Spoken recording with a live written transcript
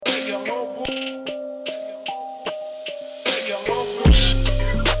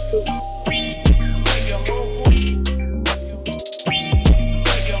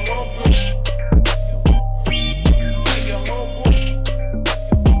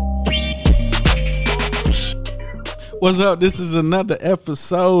What's up? This is another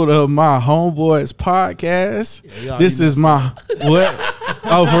episode of my Homeboys podcast. Yeah, this is my what?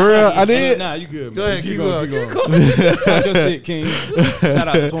 Oh, for real? I did? Nah, you good, man. Go ahead, keep going. Talk your shit, King. Shout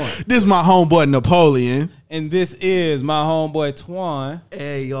out to Twan. This is my homeboy Napoleon. And this is my homeboy Twan.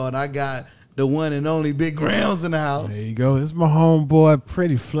 Hey, y'all, and I got the one and only Big Grams in the house. There you go. This is my homeboy,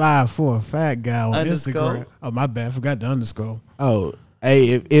 Pretty Fly for a Fat Guy on Underscore. Instagram. Oh, my bad. Forgot the underscore. Oh,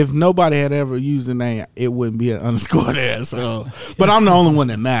 hey, if nobody had ever used the name, it wouldn't be an underscore there. So, but I'm the only one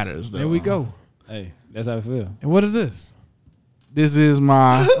that matters, though. There we go. Hey, that's how I feel. And what is this? This is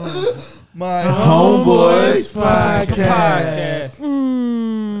my My Homeboys Podcast.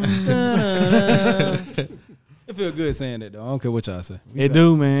 It feel good saying that, though. I don't care what y'all say. It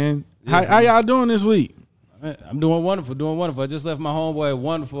do, man. How y'all doing this week? I'm doing wonderful. I just left my homeboy a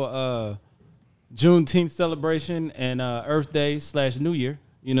wonderful Juneteenth celebration and Earth Day / New Year.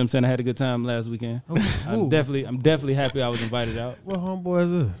 You know what I'm saying? I had a good time last weekend. I'm definitely happy I was invited out. What homeboy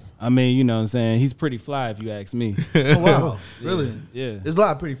is this? I mean, you know what I'm saying? He's pretty fly if you ask me. Oh, wow. Really? Yeah. There's a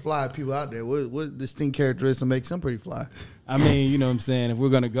lot of pretty fly people out there. What distinct characteristics makes them pretty fly? I mean, you know what I'm saying? If we're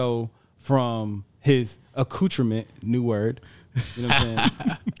going to go from his accoutrement, new word, you know what I'm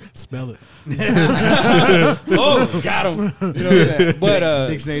saying? Spell it. Oh, got him. You know what I'm saying? But,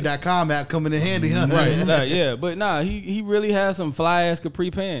 Dictionary.com app coming in handy, huh? right, yeah. But nah, he really has some fly ass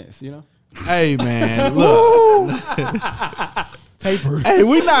capri pants, you know? Hey, man, look. Tapered. Hey,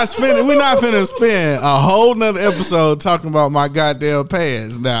 we not finna spend a whole nother episode talking about my goddamn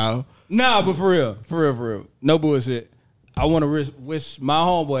pants now. Nah, but for real. No bullshit. I want to wish my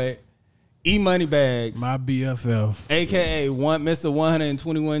homeboy E-Money Bags, My BFF. a.k.a. Mr.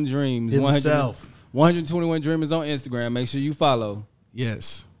 121 Dreams. Himself. 121 Dreamers on Instagram. Make sure you follow.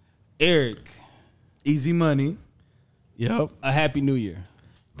 Yes. Eric, Easy money. Yep. a happy new year.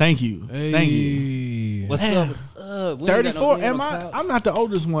 Thank you. Hey. Thank you. What's Damn. up? What's up? We ain't got 34. we ain't Am got I? no clouds. I'm not the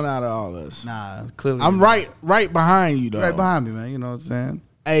oldest one out of all us. Nah, clearly. I'm right behind you though. Right behind me, man. You know what I'm saying?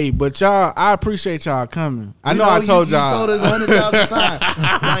 Hey, but y'all, I appreciate y'all coming. I You know I told you y'all. told us 100,000 times.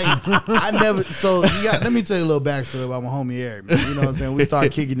 Like, I never. So let me tell you a little backstory about my homie Eric. Man. You know what I'm saying? We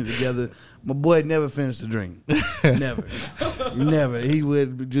started kicking it together. My boy never finished a drink. Never. He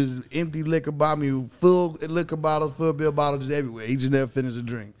would just empty liquor bottle, me full liquor bottles, full beer bottles, just everywhere. He just never finished a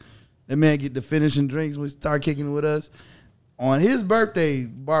drink. That man get to finishing drinks when he started kicking it with us. On his birthday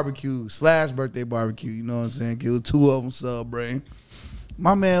barbecue / birthday barbecue, you know what I'm saying? It was two of them celebrating.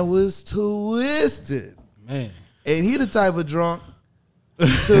 My man was twisted. Man. And he the type of drunk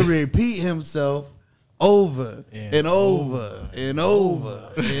to repeat himself over and over and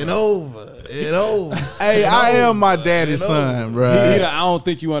over and over and over. Hey, I am my daddy's son, bro. Peter, I don't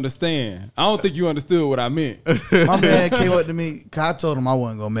think you understand. I don't think you understood what I meant. My man came up to me. 'Cause I told him I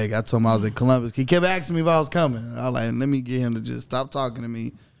wasn't gonna make it. I told him I was in Columbus. He kept asking me if I was coming. I was like, let me get him to just stop talking to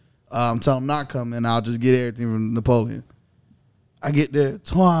me. Tell him I'm not coming. I'll just get everything from Napoleon. I get there,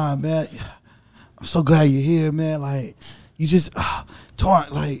 Twan, man. I'm so glad you're here, man. Like, you just, Twan,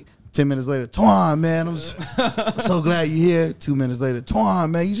 like, 10 minutes later, Twan, man, I'm so glad you're here. 2 minutes later,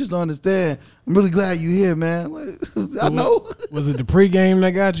 Twan, man, you just don't understand. I'm really glad you're here, man. Like, I know. Was it the pregame that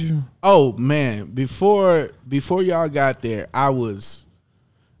got you? Oh man, before y'all got there, I was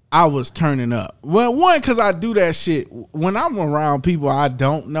turning up. Well, one, because I do that shit when I'm around people I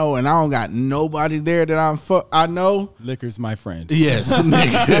don't know and I don't got nobody there that I know. Liquor's my friend. Yes,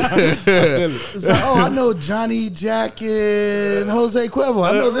 nigga. It's like, I know Johnny, Jack, and Jose Cuervo.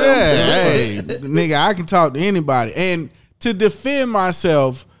 I know them. Hey, nigga, I can talk to anybody. And to defend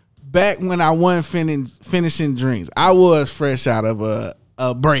myself, back when I wasn't finishing drinks, I was fresh out of a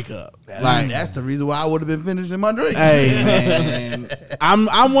breakup. Like, That's the reason why I would have been finishing my drink. hey man,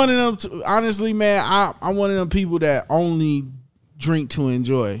 I'm one of them. Honestly, man, I'm one of them people that only drink to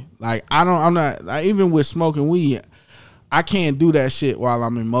enjoy. Like I'm not. Like, even with smoking weed, I can't do that shit while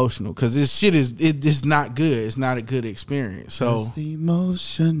I'm emotional because this shit is not good. It's not a good experience. So It's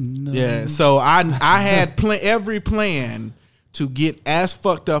emotional. yeah, so I had every plan to get as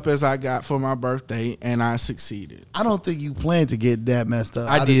fucked up as I got for my birthday, and I succeeded. I don't think you planned to get that messed up.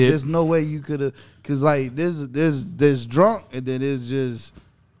 I did. There's no way you could have, because like there's drunk and then there's just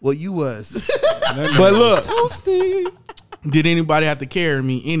what you was. But look, did anybody have to carry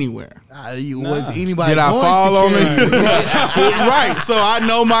me anywhere? Was anybody? Did I going fall to on carry me? Right. So I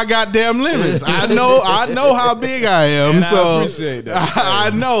know my goddamn limits. I know how big I am. And so I appreciate that. I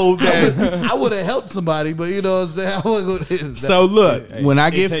know that. I would have helped somebody, but you know what I'm saying. I wasn't gonna, So look, when I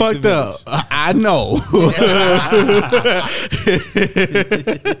it get takes fucked a up, I know.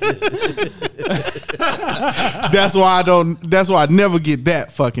 That's why I never get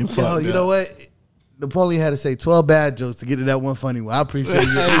that fucking fucked yo, up. you know what? Napoleon had to say 12 bad jokes to get to that one funny one. I appreciate you.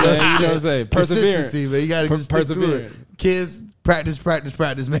 Hey, man, you know what I'm saying? Perseverance. Consistency, man. You got to just stick through it. Kids, practice,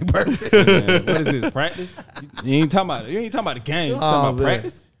 make perfect. Man, what is this? Practice? You ain't talking about the game. You talking about man.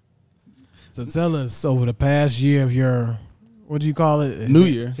 practice? So tell us, over the past year of your, what do you call it? New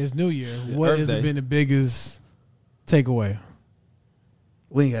Year. It's New Year. What has Day. been the biggest takeaway?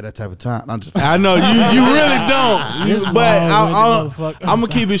 We ain't got that type of time. I'm just. I know you really don't. This But long-winded motherfucker. I'm gonna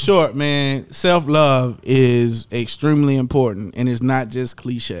keep it short, man. Self-love is extremely important, and it's not just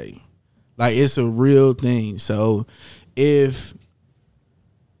cliche. Like, it's a real thing. So if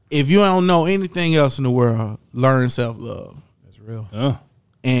you don't know anything else in the world, learn self-love That's real.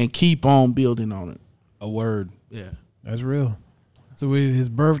 and keep on building on it. A word. Yeah. That's real. So with his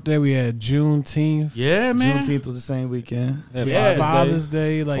birthday, we had Juneteenth. Yeah, man. Juneteenth was the same weekend. Yeah. Father's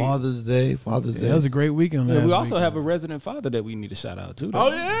Day. Like, Father's Day. that was a great weekend. Yeah, last we also weekend. have a resident father that we need to shout out to. Though. Oh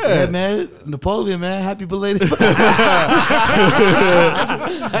Yeah, yeah. man. Napoleon, man. Happy belated. Now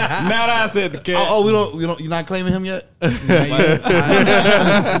that I said the cat. we don't. You're not claiming him yet.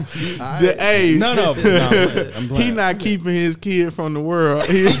 Hey, None of them. No, I'm playing. he not keeping his kid from the world.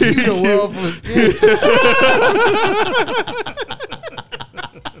 Keep the world from his kids.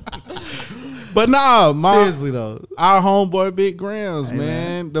 But nah, Seriously though, our homeboy Big Grams, Hey,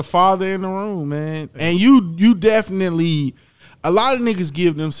 man, the father in the room, man. And you definitely, a lot of niggas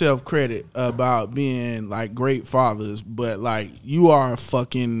give themselves credit about being like great fathers, but like you are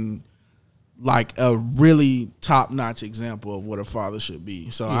fucking like a really top notch example of what a father should be.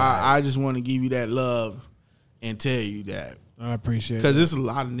 So I just want to give you that love and tell you that, I appreciate it. because there's a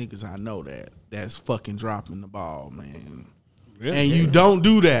lot of niggas I know that's fucking dropping the ball, man. Really? And you don't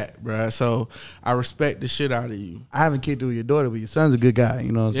do that, bruh. So I respect the shit out of you. I haven't kicked it with your daughter, but your son's a good guy.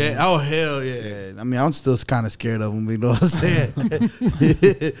 You know what I'm saying? Yeah. Oh hell yeah. Yeah, I mean, I'm still kind of scared of him. You know what I'm saying?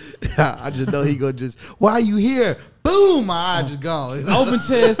 I just know he gonna just. Why are you here? Boom! My eye just gone. You know? Open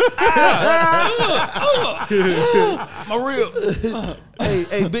chest. My real.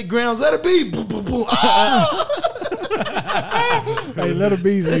 hey, Big Grounds, let it be. Boom, boom, boom. Hey, let her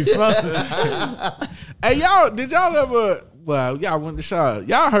be fun. Hey, y'all, did y'all ever? Well, y'all went to show.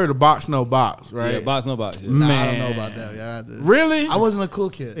 Y'all heard of Box No Box, right? Yeah, box no box. Yeah. Nah, I Man. don't know about that. Yeah, Really? I wasn't a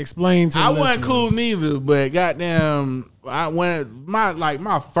cool kid. Explain to the I wasn't listeners. cool neither, but goddamn, I went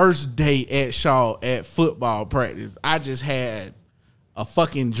my first day at Shaw at football practice. I just had a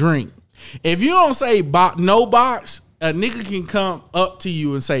fucking drink. If you don't say no box, a nigga can come up to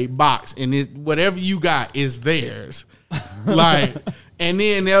you and say box, and whatever you got is theirs. Like, and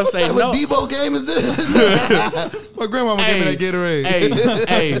then they'll say What no. type of Debo game is this? My grandmama gave me that Gatorade.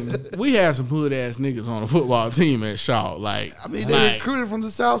 Hey, we had some hood ass niggas on the football team at Shaw. Like, I mean, they recruited from the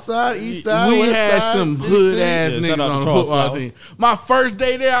south side, east side, we west had side, some big hood city. ass Yeah, niggas shout out on to the Charles football Flowers. team. My first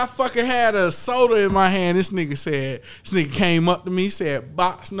day there, I fucking had a soda in my hand. This nigga came up to me, said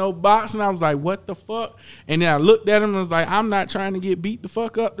box, no box. And I was like, what the fuck? And then I looked at him and was like, I'm not trying to get beat the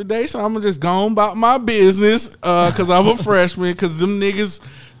fuck up today. So I'm gonna just go on about my business. Cause I'm a freshman. Cause them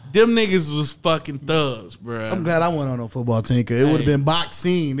niggas was fucking thugs, bro. I'm glad I went on a football team, cause it would have been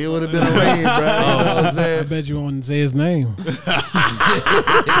boxing. It would have been a rain, bro. You know what I'm I saying? bet you won't say his name.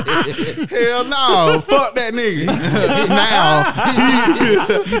 Hell no, fuck that nigga. Now,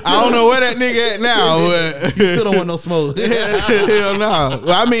 I don't know where that nigga at now, but You still don't want no smoke. hell no.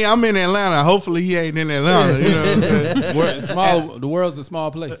 Well, I mean, I'm in Atlanta. Hopefully, he ain't in Atlanta. You know what I'm saying? The world's a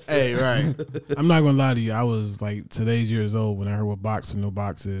small place. Hey, right. I'm not gonna lie to you. I was like today's years old when I heard what box and no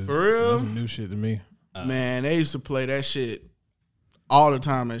box is. For real? That's some new shit to me. Man, they used to play that shit all the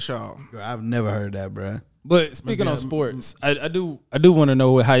time at Shaw. Bro, I've never heard that, bro. But speaking on sports, I do want to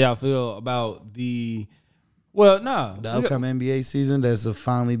know how y'all feel about the. Well, nah. The upcoming NBA season that's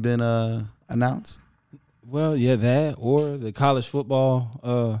finally been announced. Well, yeah, that or the college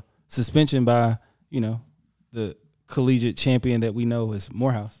football suspension by the collegiate champion that we know is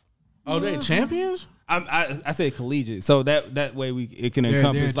Morehouse. Oh, they champions? I say collegiate, so that way it can They're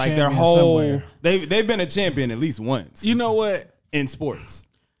encompass like their champions whole. somewhere. They've been a champion at least once You know what? in sports,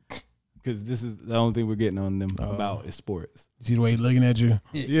 because this is the only thing we're getting on them about is sports. See the way he looking at you?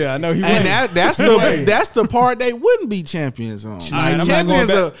 Yeah, I know he. And went. that's the part they wouldn't be champions on. right, Like I'm not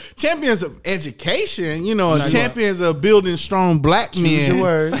going champions of education, not champions of building strong black men. your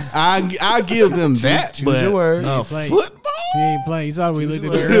words. I give them that, choose but your words. football. He ain't playing. You saw the way he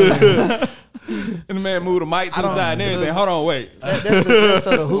looked at me earlier. And the man moved the mic to the side and everything. Hold on, wait. That's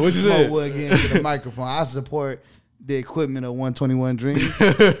a hoop What you smoke said? would again to the microphone. I support the equipment of 121 Dreams,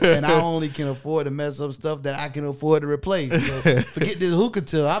 and I only can afford to mess up stuff that I can afford to replace. So forget this hookah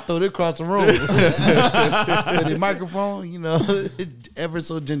till I throw it across the room. With the microphone, ever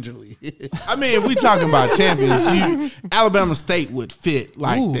so gingerly. I mean, if we talking about champions, Alabama State would fit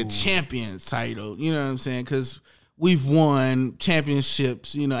like the champions title. You know what I'm saying? Because we've won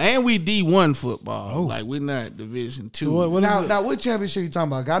championships, and we D1 football. Like we're not Division II. So now, what championship you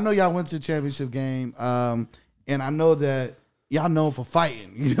talking about? I know y'all went to the championship game, and I know that y'all known for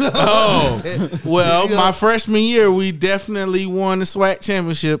fighting. Well, my freshman year, we definitely won the SWAC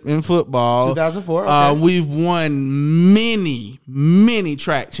championship in football. 2004. Okay. We've won many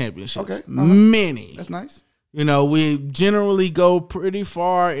track championships. Okay, many. That's nice. We generally go pretty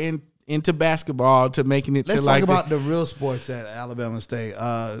far into basketball to making it. Let's to talk like about the real sports at Alabama State.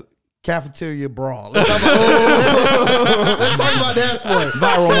 Cafeteria brawl. Let's talk about that sport.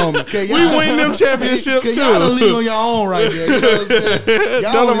 Viral moment. we win them championships too. Y'all the league on your own right there. You know what I'm saying?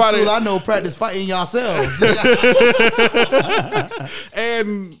 Y'all Don't in nobody- school, I know, practice fighting yourselves.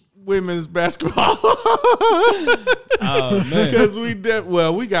 And women's basketball. Oh man. Because we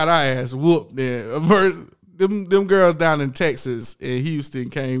got our ass whooped there. Them girls down in Texas and Houston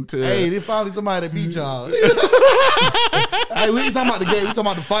came to. Hey, they finally somebody that beat y'all. Hey, we ain't talking about the game. We talking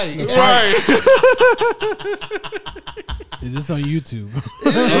about the fight. Right. Is this on YouTube?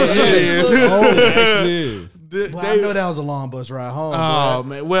 It is. It actually is. Well, I know that was a long bus ride home. Oh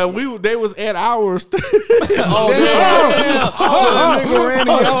man! Well, they was at ours. Nigga ran in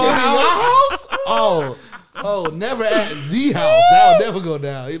your house? Oh, never at the house. That would never go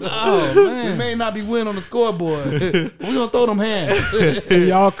down. We may not be winning on the scoreboard. We gonna throw them hands. So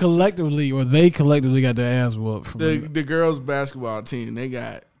y'all collectively, or they collectively, got their ass whooped. From the girls basketball team, they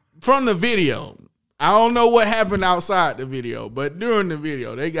got from the video. I don't know what happened outside the video, but during the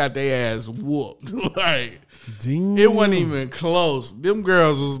video, they got their ass whooped. Like Damn. it wasn't even close. Them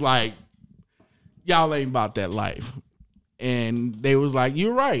girls was like, "Y'all ain't about that life," and they was like,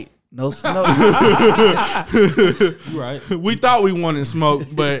 "You're right." No. You right. We thought we wanted smoke,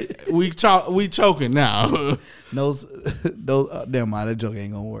 but we choking now. No, never mind. That joke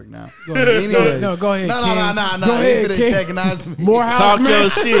ain't gonna work now. Go ahead. Anyways. No, go ahead. No. Go ahead, They King. antagonize me. Morehouse. Talk your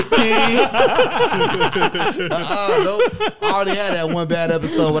shit, King. Nope. I already had that one bad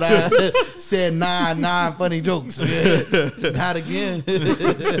episode where I said nine funny jokes. Not again.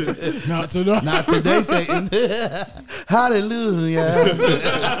 No, Not today, Satan. Hallelujah.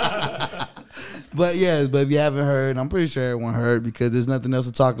 But if you haven't heard, I'm pretty sure everyone heard because there's nothing else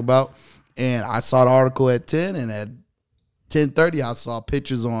to talk about. And I saw the article at 10, and at 10:30, I saw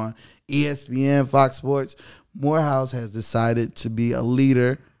pictures on ESPN, Fox Sports. Morehouse has decided to be a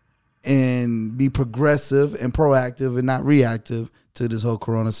leader and be progressive and proactive and not reactive to this whole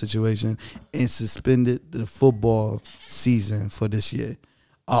corona situation and suspended the football season for this year.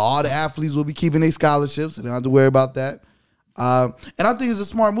 All the athletes will be keeping their scholarships, so they don't have to worry about that. And I think it's a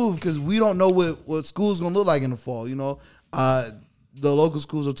smart move because we don't know what school's going to look like in the fall. The local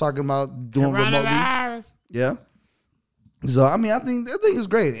schools are talking about doing remotely. Yeah. So I think it's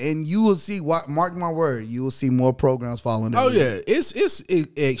great, and you will see. Mark my word, you will see more programs following. Oh yeah, it's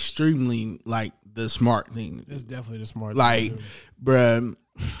extremely like the smart thing. It's definitely the smart Like, thing to do. bruh,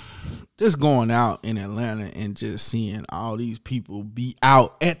 just going out in Atlanta and just seeing all these people be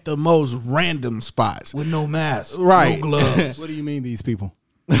out at the most random spots. with no mask, Right. no gloves. What do you mean these people?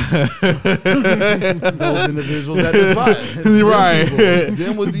 Those individuals at the spot, Right.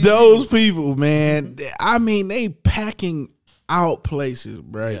 Them with these Those people, man. They packing out places,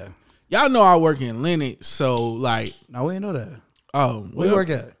 bruh. Yeah. Y'all know I work in Lennox, so like, No, we ain't know that. well, Where you work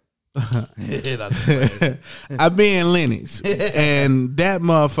at? I be in Lennox, and that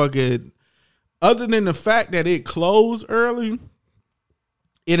motherfucker. Other than the fact that it closed early,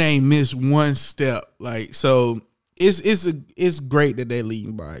 it ain't missed one step. Like so, it's great that they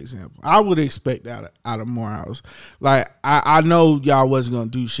leading by example. I would expect that out of Morehouse. Like I know y'all wasn't gonna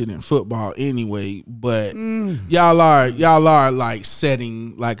do shit in football anyway, but y'all are like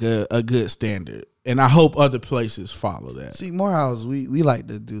setting like a good standard. And I hope other places follow that. See, Morehouse, we like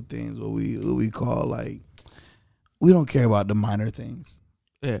to do things what we call like we don't care about the minor things.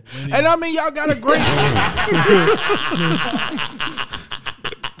 Yeah. And y'all got a great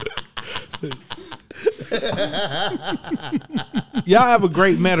y'all have a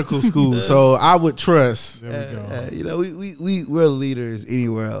great medical school, so I would trust. There we go. We're leaders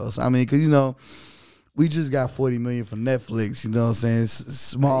anywhere else. Because We just got $40 million from Netflix. You know what I'm saying?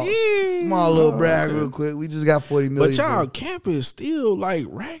 Small little brag, real quick. We just got $40 million. But y'all campus still like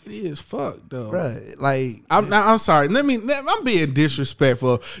raggedy as fuck though. Bruh, like I'm sorry. I'm being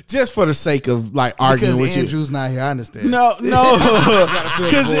disrespectful just for the sake of like arguing because with you. Andrew's not here. I understand. No,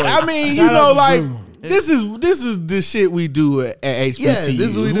 because I mean, Shout you know, out to like Drew. this is the shit we do at HBCU. Yeah, this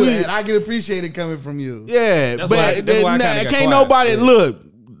is what we do, and I can appreciate it coming from you. Yeah, That's but why I kinda got can't quiet. nobody Yeah. look.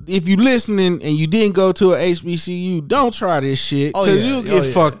 If you listening and you didn't go to a HBCU, don't try this shit Oh, because yeah. you'll get Oh,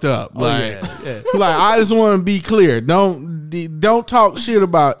 yeah. fucked up. Oh, Like, yeah. like I just want to be clear. Don't talk shit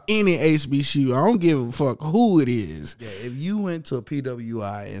about any HBCU. I don't give a fuck who it is. Yeah, if you went to a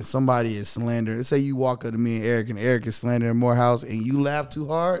PWI and somebody is slandering, say you walk up to me and Eric is slandering Morehouse, and you laugh too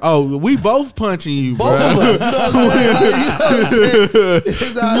hard, Oh, we both punching you, both bro. of us. You know what I'm saying? Like, you know what I'm saying?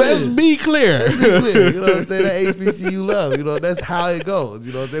 It's how it Let's is. be clear. Be clear. You know what I'm saying? That HBCU love. You know, that's how it goes.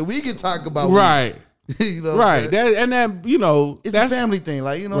 You know what I'm saying? We can talk about Right, you know what I'm right. saying? That you know It's that's a family thing.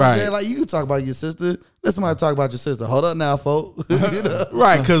 Like, you know what Right. I'm saying? Like, you can talk about your sister. Let somebody talk about your sister. Hold up now, folks. You know?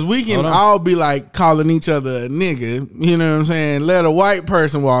 right, because we can all be like calling each other a nigga. You know what I'm saying? Let a white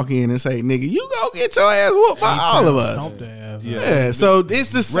person walk in and say, "Nigga, you go get your ass whooped by all of us." Stomp their ass. Yeah, so it's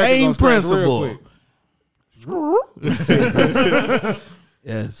the same gonna scratch real principle. quick.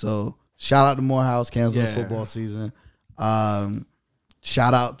 Yeah, so shout out to Morehouse, cancel the Yeah. football season.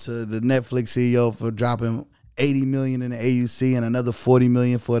 Shout out to the Netflix CEO for dropping $80 million in the AUC and another $40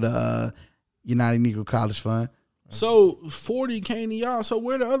 million for the United Negro College Fund. So 40 came to y'all. So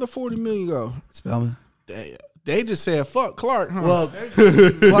where the other 40 million go? Spellman. They just said fuck Clark, huh?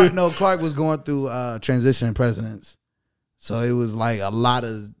 Well, Clark was going through transitioning presidents. So it was like a lot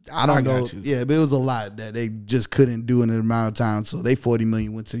of, I don't know. got you. Yeah, but it was a lot that they just couldn't do in an amount of time. So they $40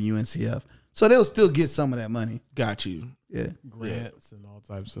 million went to the UNCF. So they'll still get some of that money. got you. Yeah. Grants and all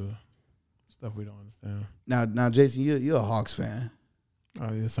types of stuff we don't understand. Now Jason, you're a Hawks fan.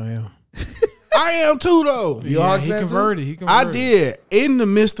 Oh yes, I am. I am too though. You a Hawks he fan too? converted. He I converted. did in the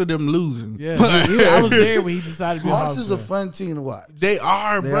midst of them losing. Yeah, I was there when he decided to be a Hawks Hawks is a fan. fun team to watch. They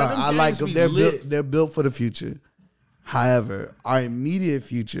are, They bro. are. Them I like games them. be They're lit. built, they're built for the future. However, our immediate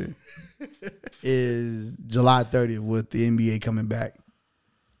future is July 30th with the NBA coming back.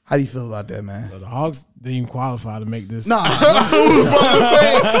 How do you feel about that, man? So the Hawks didn't even qualify to make this. No, I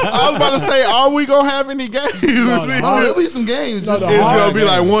was about to say, are we gonna have any games? there'll be some games. No, just- the It's Hawks- gonna be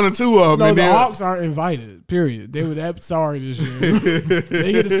like one or two of them. No, and the then, Hawks aren't invited. Period. They were that sorry this year.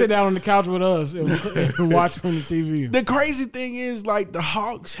 They get to sit down on the couch with us and watch from the TV. the crazy thing is, like, the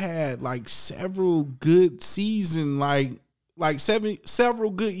Hawks had like several good seasons, like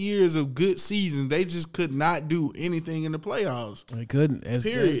several good years of good seasons. They just could not do anything in the playoffs. They couldn't.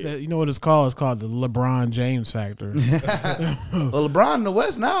 Period. You know what it's called? It's called the LeBron James factor. Well, LeBron in the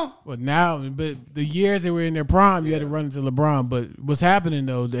West now. But the years they were in their prime, you had to run into LeBron. But what's happening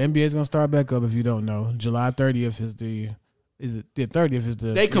though? The NBA is gonna start back up. If you don't know, July 30th is the 30th is the.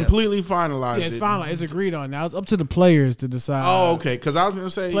 They completely finalized yeah, it's it. final. It's agreed on. Now it's up to the players to decide. Oh, okay. Because I was gonna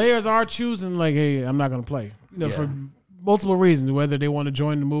say, Players are choosing like, hey, I'm not gonna play. For multiple reasons, whether they want to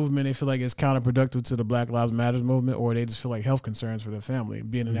join the movement, they feel like it's counterproductive to the Black Lives Matter movement, or they just feel like health concerns for their family,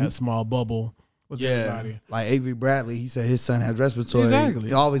 being in that small bubble with Yeah. everybody. Like Avery Bradley, he said his son has respiratory. Exactly.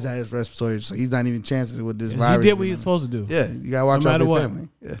 He always has respiratory, so he's not even chancing with this He virus. did what he was supposed to do. Yeah, you gotta watch No out matter for your what. family.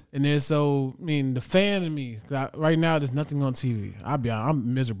 Yeah. And then the fan in me, 'cause right now there's nothing on TV.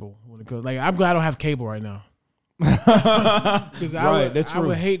 I'm miserable when it goes. Like, I'm glad I don't have cable right now. Because Right, that's I would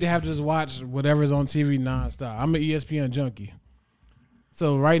true. hate to have to just watch whatever's on TV nonstop. I'm an ESPN junkie.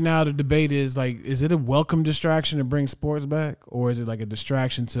 So right now the debate is like, is it a welcome distraction to bring sports back, or is it like a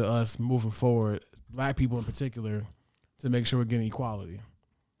distraction to us moving forward, black people in particular, to make sure we're getting equality?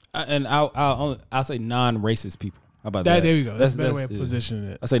 And I'll say non-racist people. How about that? There we go. That's a better way of positioning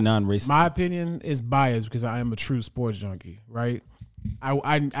it. I say non-racist. My opinion is biased because I am a true sports junkie, right?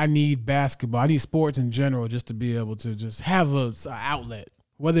 I need basketball. I need sports in general just to be able to just have a outlet.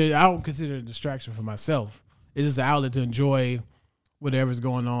 Whether I don't consider it a distraction for myself, it's just an outlet to enjoy whatever's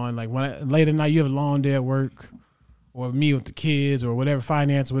going on. Like late at night, you have a long day at work, or me with the kids, or whatever,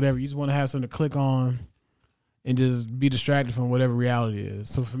 finance, whatever. You just want to have something to click on and just be distracted from whatever reality is.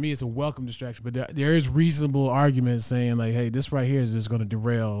 So for me, it's a welcome distraction. But there is reasonable arguments saying like, hey, this right here is just going to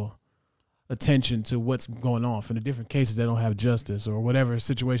derail attention to what's going on from the different cases that don't have justice, or whatever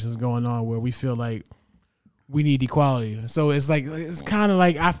situation is going on where we feel like we need equality. So it's kind of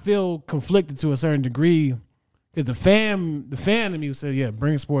like I feel conflicted to a certain degree, because the fan in me said, yeah,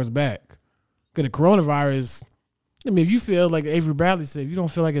 bring sports back. Because the coronavirus, I mean, if you feel like Avery Bradley said, if you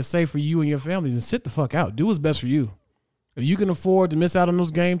don't feel like it's safe for you and your family, then sit the fuck out. Do what's best for you. If you can afford to miss out on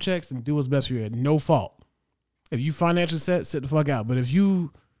those game checks, then do what's best for you at no fault. If you financially set, sit the fuck out. But if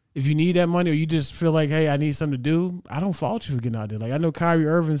you need that money or you just feel like, hey, I need something to do, I don't fault you for getting out there. Like I know Kyrie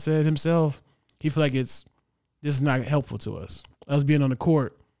Irving said himself, he feel like this is not helpful to us. Us being on the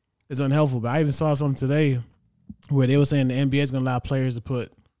court is unhelpful. But I even saw something today where they were saying the NBA is going to allow players to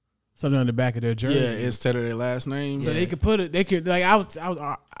put something on the back of their jersey. Yeah, instead of their last name. So they could put it. They could like I wouldn't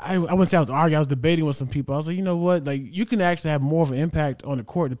say I was arguing. I was debating with some people. I was like, you know what? Like you can actually have more of an impact on the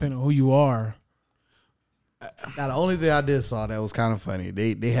court depending on who you are. Now the only thing I did saw that was kind of funny.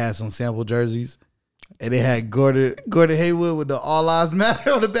 They had some sample jerseys, and they had Gordon Hayward with the All Lives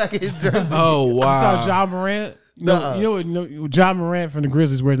Matter on the back of his jersey. Oh You wow! saw Ja Morant. No, you know what? Ja Morant from the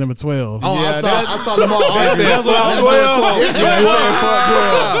Grizzlies wears number 12. Oh, Yeah, I saw them all. That's what 12.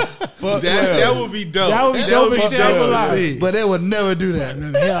 That would be dope. That would be dope as shit. I ain't gonna lie. See. But they would never do that.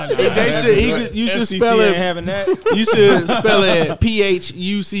 Hell no. They should. You should FCC spell ain't it. having that. You should spell it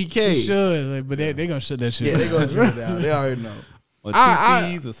You PHUCK. should, like, but they gonna shut that shit. Yeah, down. they gonna shut it down. They already know. Or two I-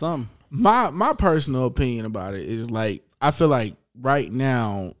 C's or something. My personal opinion about it is like I feel like right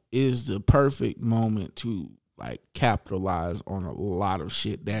now is the perfect moment to like capitalize on a lot of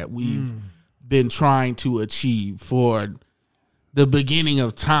shit that we've been trying to achieve for the beginning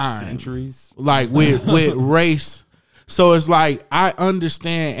of time. Centuries. Like with race. So it's like I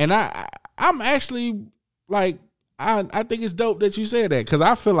understand, and I'm actually like I think it's dope that you said that because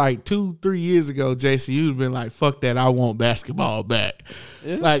I feel like 2-3 years ago, Jason, you'd been like, "Fuck that, I want basketball back."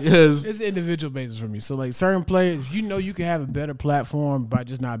 Yeah. Like because It's individual basis for me. So like certain players, you know, you can have a better platform by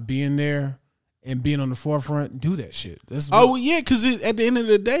just not being there and being on the forefront. Do that shit. That's oh yeah, because at the end of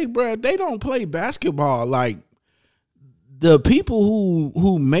the day, bro, they don't play basketball. Like the people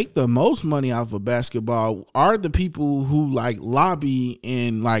who make the most money off of basketball are the people who like lobby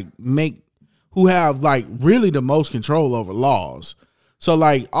and like who have like really the most control over laws. So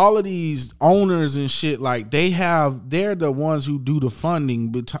like all of these owners and shit, like they're the ones who do the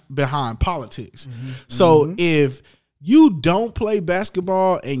funding behind politics. So if you don't play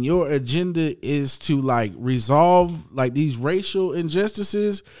basketball and your agenda is to like resolve like these racial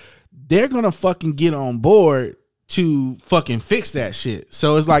injustices, they're gonna fucking get on board to fucking fix that shit.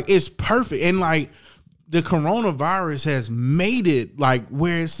 So it's like it's perfect. And like the coronavirus has made it like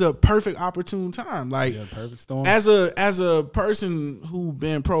where it's a perfect opportune time. Like Yeah, perfect storm. as a person who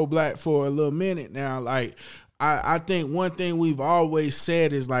been pro-black for a little minute now, like I think one thing we've always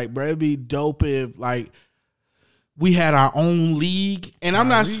said is like, bro, it'd be dope if like we had our own league. And I'm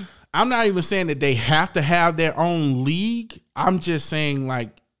not even saying that they have to have their own league. I'm just saying like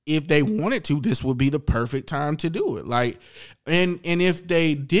if they wanted to, this would be the perfect time to do it. Like, and if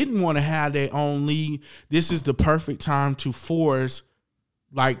they didn't want to have their own league, this is the perfect time to force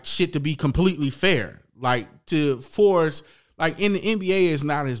like shit to be completely fair. Like to force, like in the NBA is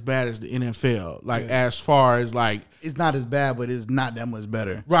not as bad as the NFL. Like as far as like, It's not as bad, but it's not that much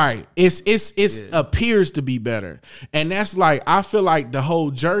better. right. It's appears to be better. And that's like, I feel like the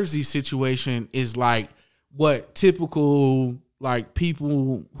whole jersey situation is like what typical like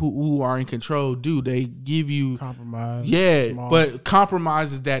people who are in control do. They give you compromise. yeah, small. but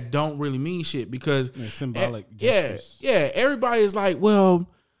compromises that don't really mean shit because symbolic yeah, gestures. yeah. Everybody is like, well,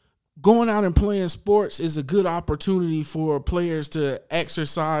 going out and playing sports is a good opportunity for players to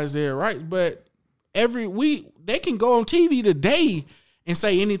exercise their rights. But every week they can go on TV today and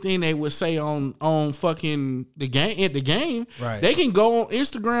say anything they would say on fucking the game. Right. They can go on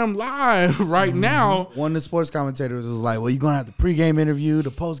Instagram Live right now. One of the sports commentators was like, well, you're going to have the pregame interview,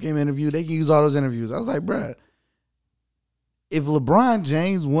 the postgame interview. They can use all those interviews. I was like, bruh, if LeBron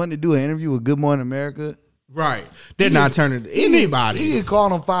James wanted to do an interview with Good Morning America, Right. They're not turning to anybody. he could call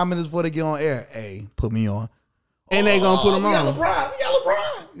them 5 minutes before they get on air. Hey, put me on. And they gonna put them we got on. LeBron. We got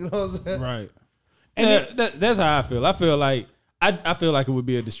LeBron. You know what I'm saying? Right. And And that's how I feel. I feel like it would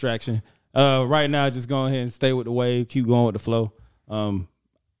be a distraction. Right now, just go ahead and stay with the wave, keep going with the flow. I'm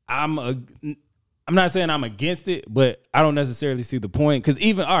not saying I'm against it, but I don't necessarily see the point. Because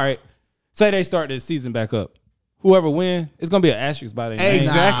even say they start the season back up, whoever win, it's gonna be an asterisk by the name.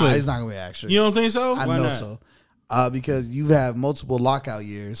 Exactly. Nah, it's not going to be action. You don't think so? I Why know not? so. Because you have multiple lockout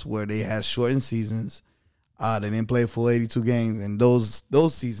years where they have shortened seasons. They didn't play full 82 games, and those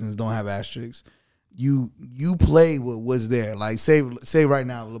seasons don't have asterisks. You play what was there. Like say right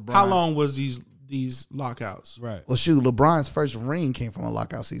now, LeBron. How long was these lockouts? Right. Well, shoot, LeBron's first ring came from a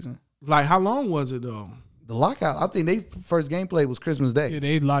lockout season. Like how long was it though? The lockout, I think they first game play was Christmas Day. Yeah,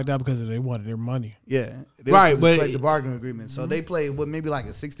 they locked out because they wanted their money. Yeah, Right, but- played the bargaining agreement. So they played maybe like a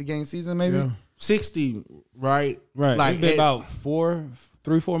 60-game season, maybe. Yeah. 60, right? Right. Like It's been about 4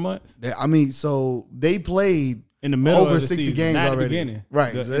 months. I mean, so they played in the middle over of the 60 season, games not the already. beginning.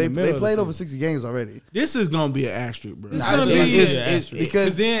 Right. The- So in they the middle of played the over season. 60 games already. This is gonna be an asterisk, bro. It's Nah, gonna it's be like- Yeah, it's- asterisk.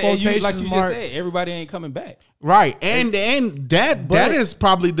 because then and you, like you just mark- said, everybody ain't coming back. Right, and that But- is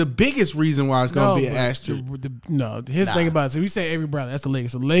probably the biggest reason why it's gonna be an but asterisk. Here's the thing about it. So we say every brother. That's the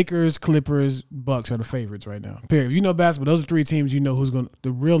Lakers. So Lakers, Clippers, Bucks are the favorites right now. Period. If you know basketball, those are three teams you know who's going to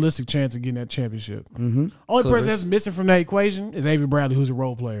the realistic chance of getting that championship. Mm-hmm. Only person that's missing from that equation is Avery Bradley, who's a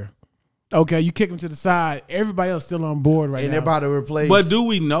role player. Okay, you kick him to the side. Everybody else still on board right And now. they're about to replace. But do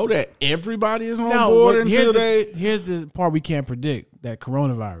we know that everybody is on No, board but until they? here's the part we can't predict, that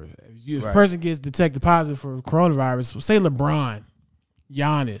coronavirus. If a Right. person gets detected positive for coronavirus, say LeBron,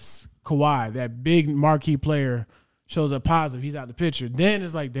 Giannis, Kawhi, that big marquee player shows up positive, he's out the picture, then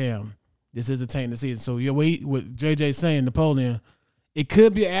it's like, damn, this is a taint the season. So what JJ saying, Napoleon, it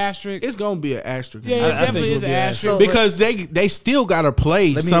could be an asterisk. It's gonna be an asterisk. Yeah, it I think definitely it is would an be an asterisk. Because they still gotta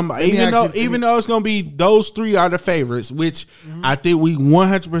play Let me- somebody, let me even though actually- even though it's gonna be those three are the favorites, which I think we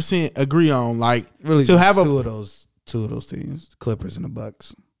 100% agree on. Like really to have two of those teams, the Clippers and the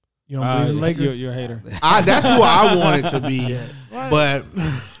Bucks. You don't believe in the Lakers? You're a hater. that's who I want it to be, but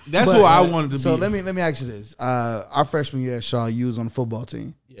that's But, who I wanted to be. So let me ask you this: our freshman year, Sean, you was on the football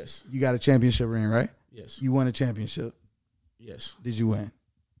team. Yes, You got a championship ring, right? yes, You won a championship. yes. Did you win?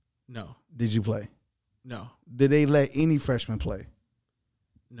 No, Did you play? no, Did they let any freshman play?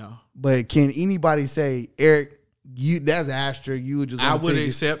 no. But can anybody say, Eric, that's an asterisk? You would just I wanna would take it.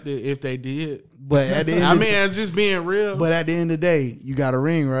 accept it if they did. But at the end, I of mean, it's just being real. but at the end of the day, you got a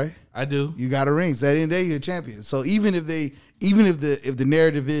ring, right? I do. You got a ring. So at the end of the day, you're a champion. So even if the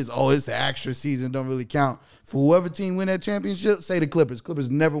narrative is, oh, it's the extra season, don't really count. For whoever team win that championship, say the Clippers. Clippers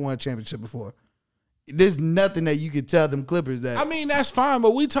never won a championship before. There's nothing that you could tell them Clippers that. I mean, that's fine,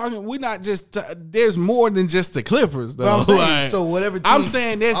 but we're not just. There's more than just the Clippers, though. But I'm saying, Like, so whatever team, I'm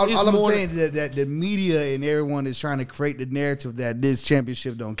saying this. all It's I'm more. saying that the media and everyone is trying to create the narrative that this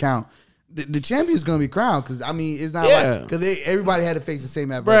championship don't count. The champion's gonna be crowned because I mean it's not Yeah. like because everybody had to face the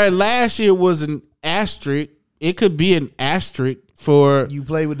same adversity. Bruh, last year was an asterisk. It could be an asterisk for You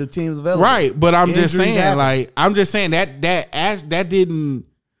play with the teams available, right, but I'm just Injuries saying, happen. that didn't.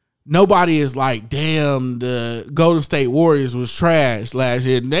 Nobody is like, damn, the Golden State Warriors was trash last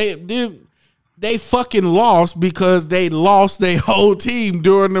year. They fucking lost because they lost their whole team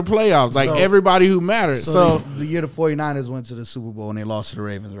during the playoffs. Like So- everybody who mattered. So the year the 49ers went to the Super Bowl and they lost to the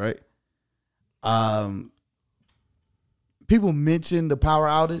Ravens, right? People mentioned the power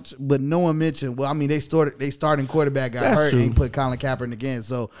outage, but no one mentioned. Well, I mean, they starting quarterback got That's hurt true. and put Colin Kaepernick again.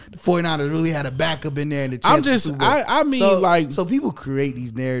 So the 49ers really had a backup in there. And so people create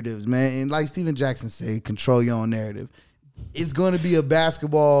these narratives, man. And like Steven Jackson said, control your own narrative. It's going to be a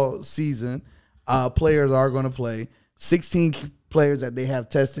basketball season. Players are going to play. 16 players that they have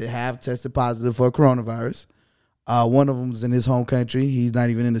tested positive for coronavirus. One of them is in his home country. He's not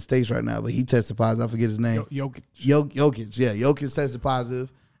even in the States right now, but he tested positive. I forget his name. Jokic. Jokic. Yeah, Jokic tested positive.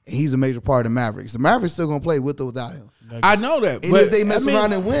 And he's a major part of the Mavericks. The Mavericks still going to play with or without him. I know that. And but, if they mess I mean,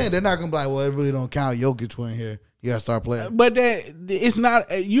 around and win, they're not going to be like, well, it really don't count. Jokic win here. You got to start playing. But that it's not.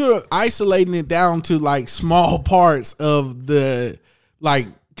 You're isolating it down to like small parts of the like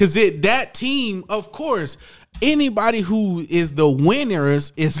because that team, of course. Anybody who is the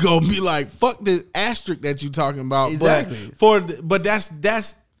winners is gonna be like, "Fuck the asterisk that you talking about." Exactly. But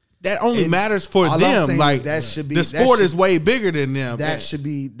that only And matters for all I'm them. saying Like is that should be- the that sport should- is way bigger than them. That should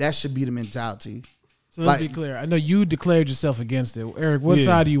be the mentality. So let's Like- be clear. I know you declared yourself against it. Eric, what Yeah.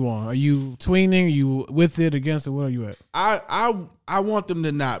 side are you on? Are you tweening? Are you with it, against it? Where are you at? I want them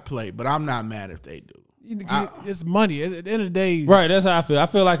to not play, but I'm not mad if they do. It's money. At the end of the day, Right, that's how I feel. I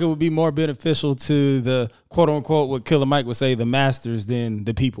feel like it would be more beneficial to the quote unquote what Killer Mike would say, the masters than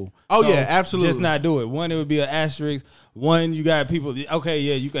the people. Oh, yeah, absolutely. Just not do it. One, it would be an asterisk. One, you got people. Okay,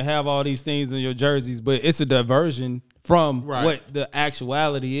 yeah, you can have all these things in your jerseys, but it's a diversion from Right. what the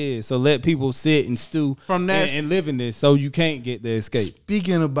actuality is. So let people sit and stew From that- and live in this, so you can't get the escape.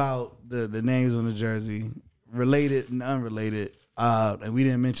 Speaking about the names on the jersey, related and unrelated, and we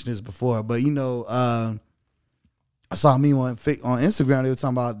didn't mention this before, but I saw a meme on Instagram. They were talking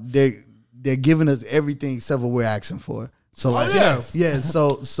about they're giving us everything except what we're asking for. So like, yes. yeah.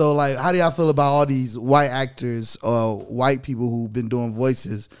 So like, how do y'all feel about all these white actors or white people who've been doing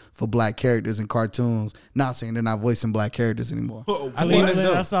voices for black characters in cartoons? Not saying they're not voicing black characters anymore.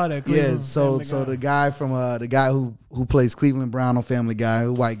 I saw that. Yeah, Cleveland so Family Guy. the guy from the guy who plays Cleveland Brown on Family Guy,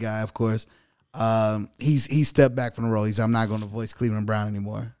 a white guy, of course, he stepped back from the role. He said, "I'm not going to voice Cleveland Brown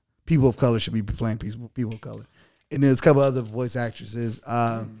anymore. People of color should be playing people of color." And there's a couple other voice actresses.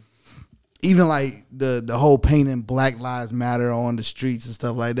 even like the whole painting Black Lives Matter on the streets and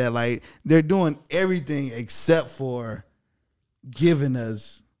stuff like that. Like they're doing everything except for giving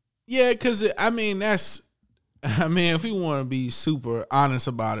us. Yeah, because if we want to be super honest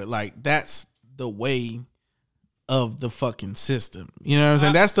about it, like that's the way of the fucking system. You know what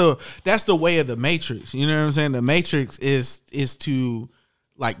I'm saying? That's the way of the Matrix. You know what I'm saying? The Matrix is to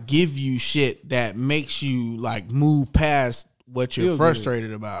like give you shit that makes you like move past what you're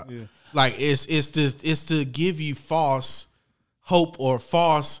frustrated about. Yeah. Like it's to give you false hope or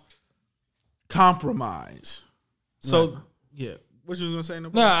false compromise. So yeah, what you was gonna say?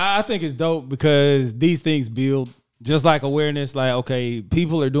 No, I think it's dope because these things build just like awareness. Like, okay,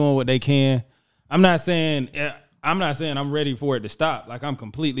 people are doing what they can. I'm not saying I'm ready for it to stop. Like I'm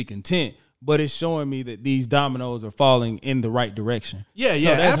completely content, but it's showing me that these dominoes are falling in the right direction. Yeah,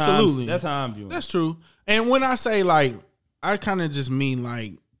 so absolutely. That's how I'm viewing. That's true. And when I say like, I kind of just mean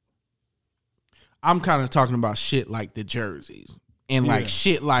like, I'm kind of talking about shit like the jerseys and like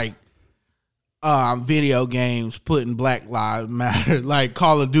shit like video games putting Black Lives Matter, like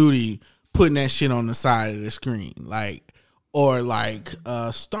Call of Duty putting that shit on the side of the screen, like, or like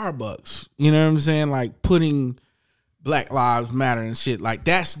Starbucks, you know what I'm saying? Like putting Black Lives Matter and shit, like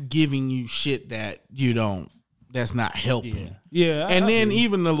that's giving you shit that you don't, that's not helping. Yeah. And then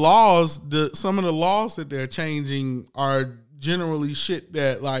even the laws, some of the laws that they're changing are generally shit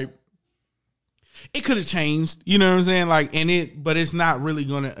that like, it could have changed, you know what I'm saying? Like, but it's not really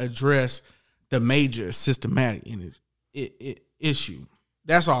going to address the major systematic issue.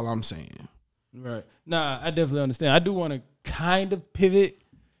 That's all I'm saying. Right. Nah, I definitely understand. I do want to kind of pivot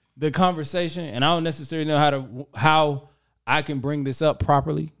the conversation, and I don't necessarily know how I can bring this up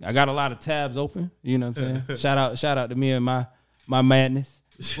properly. I got a lot of tabs open. You know what I'm saying? shout out to me and my madness.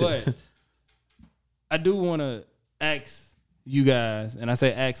 But I do want to ask you guys, and I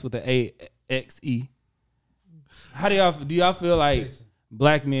say ask with the AXE. How do y'all feel like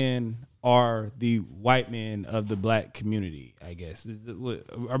black men are the white men of the black community? I guess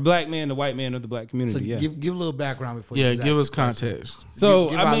are black men the white men of the black community? So give a little background before. Yeah, you give us context. So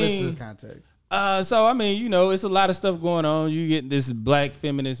give I our mean, listeners context. So I mean, you know, it's a lot of stuff going on. You get this black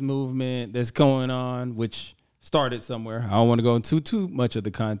feminist movement that's going on, which started somewhere. I don't want to go into too much of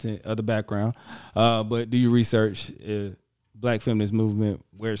the content of the background, but do your research. Black feminist movement,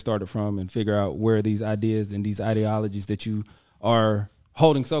 where it started from, and figure out where these ideas and these ideologies that you are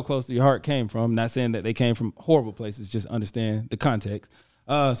holding so close to your heart came from. Not saying that they came from horrible places, just understand the context.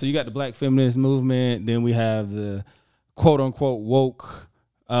 So you got the black feminist movement, then we have the quote unquote woke,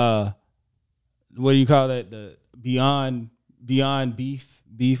 what do you call that? The beyond beef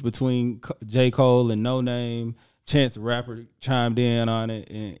between J. Cole and No Name. Chance the Rapper chimed in on it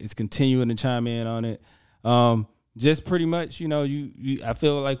and is continuing to chime in on it. Just pretty much, you know, I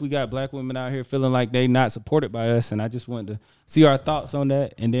feel like we got black women out here feeling like they not supported by us, and I just wanted to see our thoughts on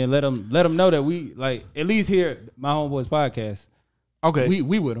that, and then let them know that we, like, at least here my homeboys podcast. Okay,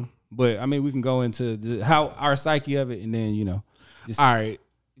 we with them, but I mean we can go into how our psyche of it, and then all right.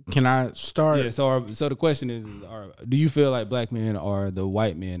 Can I start? Yeah. So the question is, do you feel like black men are the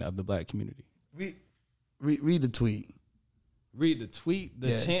white men of the black community? Read the tweet. Read the tweet,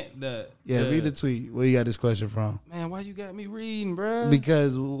 read the tweet. Where you got this question from? Man, why you got me reading, bro?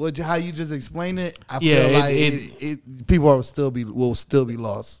 Because how you just explained it, I feel like people will still be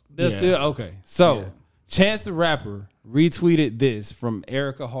lost. They're still okay. So Chance the Rapper retweeted this from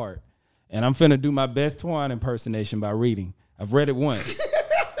Erica Hart, and I'm finna do my best Twan impersonation by reading. I've read it once,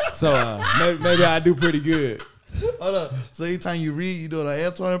 so maybe I do pretty good. Hold up. So anytime you read, you doing an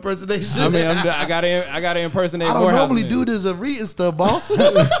Antoine impersonation? I mean, I gotta impersonate. I don't normally do this of reading stuff, boss.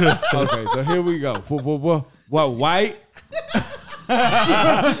 Okay, so here we go. What white?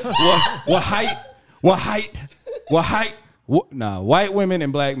 What height? White women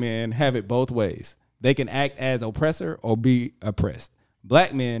and black men have it both ways. They can act as oppressor or be oppressed.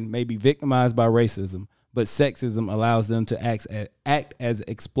 Black men may be victimized by racism, but sexism allows them to act as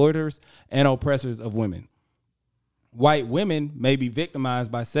exploiters and oppressors of women. White women may be victimized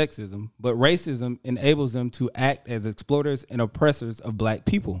by sexism, but racism enables them to act as exploiters and oppressors of black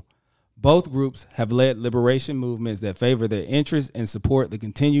people. Both groups have led liberation movements that favor their interests and support the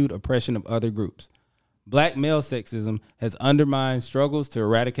continued oppression of other groups. Black male sexism has undermined struggles to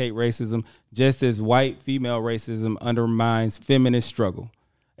eradicate racism, just as white female racism undermines feminist struggle.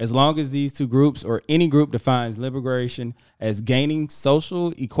 As long as these two groups or any group defines liberation as gaining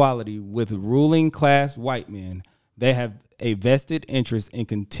social equality with ruling class white men, they have a vested interest in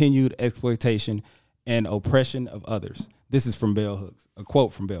continued exploitation and oppression of others. This is from Bell Hooks, a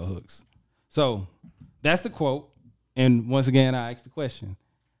quote from Bell Hooks. So that's the quote. And once again, I ask the question.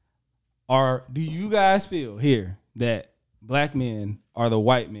 do you guys feel here that black men are the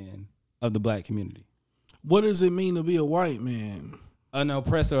white men of the black community? What does it mean to be a white man? An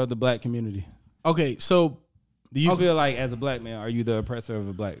oppressor of the black community. Okay, so Do you feel like as a black man, are you the oppressor of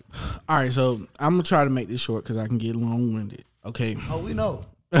a black? all right, so I'm gonna try to make this short because I can get long winded. Okay, Oh, we know.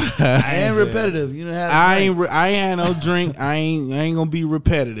 And repetitive. You know how I ain't had no drink. I ain't gonna be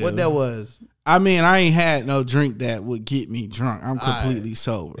repetitive. what that was. I mean, I ain't had no drink that would get me drunk. I'm completely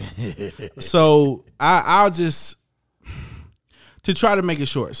sober. So I'll just, to try to make it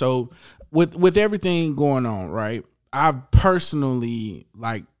short. So with everything going on, right? I personally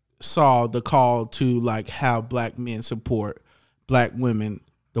like saw the call to like how black men support black women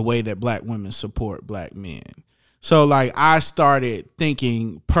the way that black women support black men. So like I started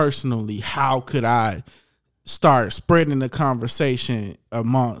thinking personally, how could I start spreading the conversation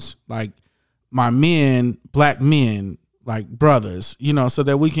amongst like my men, black men, like brothers, you know, so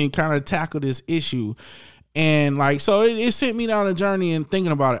that we can kind of tackle this issue. And like, so it sent me down a journey and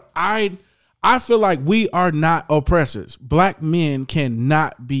thinking about it. I feel like we are not oppressors. Black men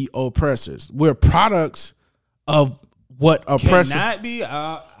cannot be oppressors. We're products of what oppressors. Cannot be.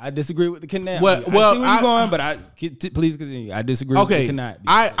 I disagree with the cannot. Well, I see where you're going, but please continue. I disagree with the cannot be.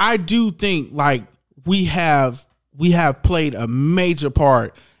 I do think like we have played a major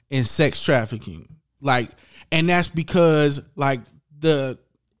part in sex trafficking, like, and that's because like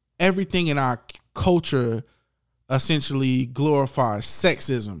everything in our culture essentially glorifies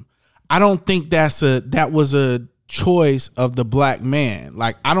sexism. I don't think that was a choice of the black man.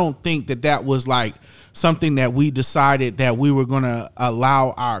 Like, I don't think that was like something that we decided that we were going to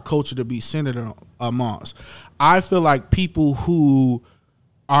allow our culture to be centered amongst. I feel like people who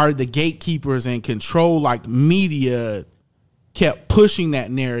are the gatekeepers and control like media kept pushing that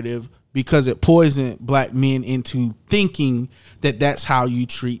narrative because it poisoned black men into thinking that that's how you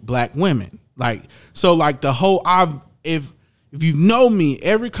treat black women. Like, so like the whole, if you know me,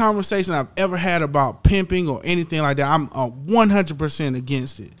 every conversation I've ever had about pimping or anything like that, I'm 100%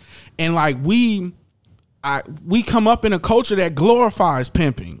 against it. And like we come up in a culture that glorifies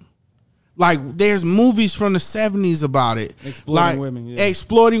pimping. Like there's movies from the 70s about it. Exploiting women. Yeah.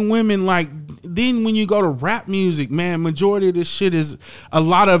 Exploiting women. Like then when you go to rap music, man, majority of this shit a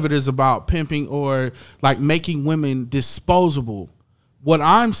lot of it is about pimping or like making women disposable. What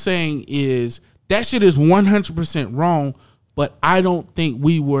I'm saying is that shit is 100% wrong, but I don't think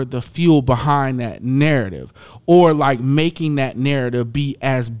we were the fuel behind that narrative or like making that narrative be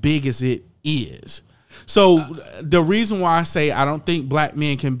as big as it is. So the reason why I say I don't think black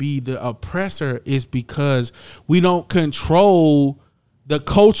men can be the oppressor is because we don't control the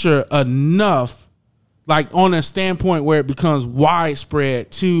culture enough, like on a standpoint where it becomes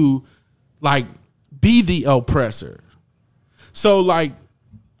widespread to like be the oppressor. So like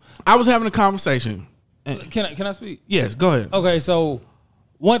I was having a conversation. Can I speak? Yes, go ahead. Okay, so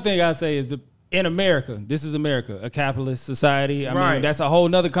one thing I say is in America, this is America, a capitalist society. I mean, that's a whole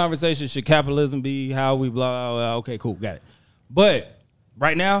nother conversation. Should capitalism be how we blah? Okay, cool, got it. But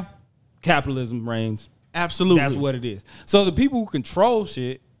right now, capitalism reigns. Absolutely. That's what it is. So the people who control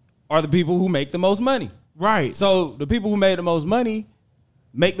shit are the people who make the most money. Right. So the people who make the most money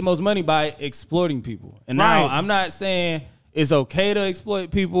by exploiting people. And now I'm not saying it's okay to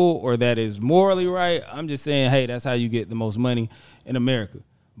exploit people or that is morally right. I'm just saying, hey, that's how you get the most money in America.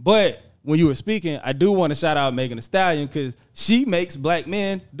 But when you were speaking, I do want to shout out Megan Thee Stallion because she makes black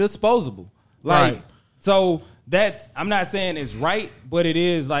men disposable. Like, so that's, I'm not saying it's right, but it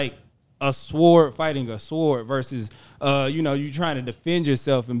is like a sword fighting a sword versus, you trying to defend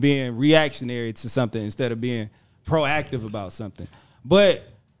yourself and being reactionary to something instead of being proactive about something. But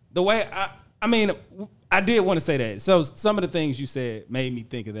the way I did want to say that. So some of the things you said made me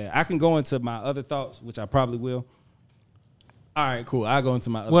think of that. I can go into my other thoughts, which I probably will. All right, cool. I'll go into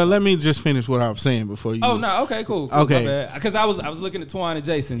my other thoughts. Let me just finish what I was saying before you. Oh, no. Okay, cool. Okay. Because I was looking at Twan and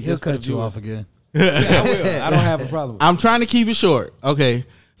Jason. He'll cut you off again. Yeah, I will. I don't have a problem with it. I'm trying to keep it short. Okay.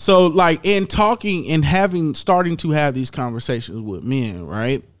 So like in talking and starting to have these conversations with men,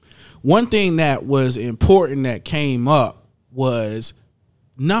 right? One thing that was important that came up was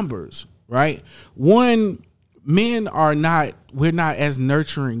numbers, right? One, we're not as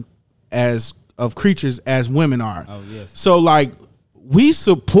nurturing of creatures as women are. Oh, yes. So like we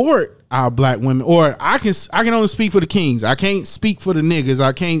support our black women, or I can only speak for the kings. I can't speak for the niggas.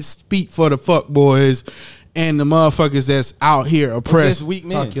 I can't speak for the fuck boys and the motherfuckers that's out here Just oppressed. weak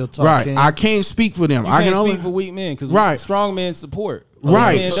men. Talk your talk, Right. King. I can't speak for them. You I can't can only speak for weak men because Right. strong men support. Weak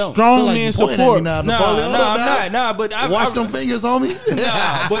right. men don't. Strong Feel like men you pointing at me support. now, Nah, Napoleon. I'm not. Nah, but Wash them fingers, homie.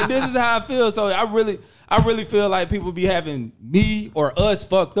 Nah, but this is how I feel. So I really feel like people be having me or us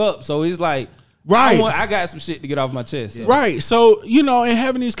fucked up. So it's like, Right. I got some shit to get off my chest. So. Right. So, you know, and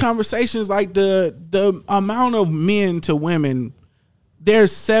having these conversations, like the amount of men to women,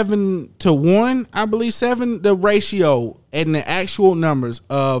 there's 7 to 1, I believe 7. The ratio and the actual numbers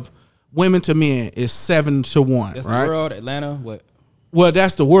of women to men is 7 to 1. That's right? the world, Atlanta, what? Well,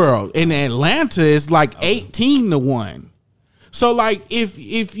 that's the world. In Atlanta, it's like 18 to 1. So, like, if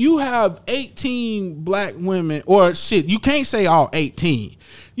you have 18 black women, or shit, you can't say all 18.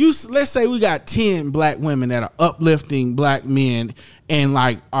 Let's say we got 10 black women that are uplifting black men and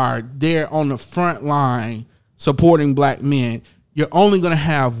like are there on the front line supporting black men. You're only gonna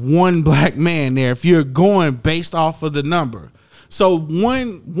have one black man there if you're going based off of the number. So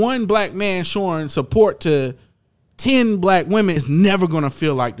one black man showing support to 10 black women is never going to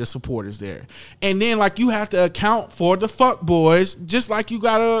feel like the support is there. And then, like, you have to account for the fuck boys, just like you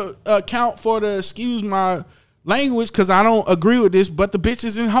got to account for the, excuse my language, because I don't agree with this, but the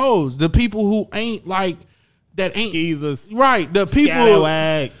bitches and hoes, the people who ain't like, that ain't, Jesus. right, the people,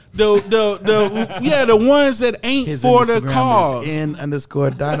 Scallywag. the ones that ain't His for the Instagram cause. is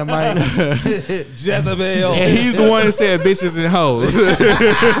 _dynamite. Jezebel. And he's the one that said bitches and hoes.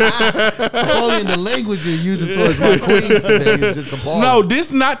 Napoleon, the language you're using towards my queens today is just appalling. No,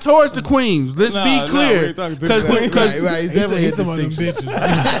 this not towards the queens. Let's Nah, be nah, we clear. ain't talking to Because the queens. right. It's definitely He's a some of them distinction.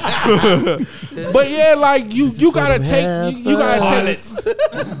 bitches. But yeah, like you for gotta them take you gotta Harlots.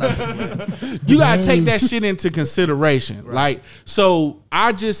 take you gotta take that shit into consideration. Like, so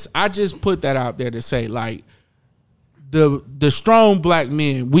I just put that out there to say, like, the strong black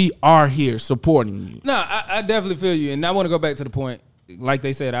men, we are here supporting you. No, I definitely feel you. And I want to go back to the point. Like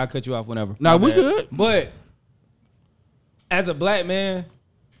they said, I'll cut you off whenever. No, My we bad. good. But as a black man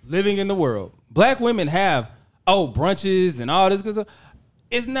living in the world, black women have, brunches and all this good stuff.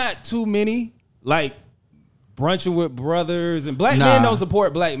 It's not too many, like, brunching with brothers. And black men don't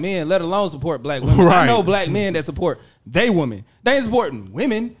support black men, let alone support black women. Right. I know black men that support they women. They ain't supporting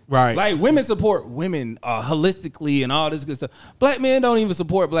women. Right. Like, women support women holistically and all this good stuff. Black men don't even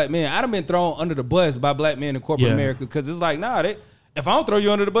support black men. I done been thrown under the bus by black men in corporate Yeah. America because it's like, nah, if I don't throw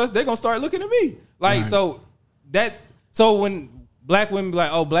you under the bus, they're going to start looking at me. Like, Right. so when black women be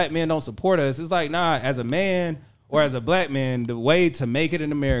like, oh, black men don't support us, it's like, nah, as a man or as a black man, the way to make it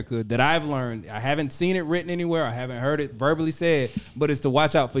in America that I've learned, I haven't seen it written anywhere, I haven't heard it verbally said, but it's to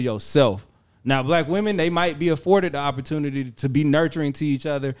watch out for yourself. Now, black women, they might be afforded the opportunity to be nurturing to each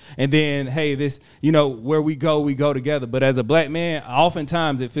other. And then, hey, this, where we go together. But as a black man,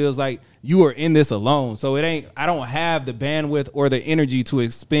 oftentimes it feels like you are in this alone. So I don't have the bandwidth or the energy to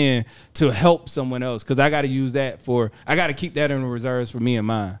expend to help someone else. Cause I got to use that I got to keep that in the reserves for me and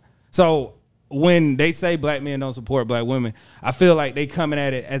mine. So when they say black men don't support black women, I feel like they coming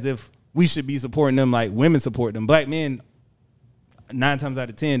at it as if we should be supporting them like women support them. Black men, 9 times out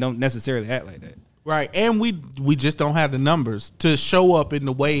of 10, don't necessarily act like that. Right. And we just don't have the numbers to show up in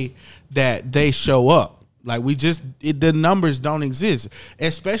the way that they show up. Like, the numbers don't exist,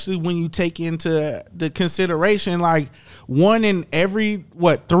 especially when you take into the consideration, like, 1 in every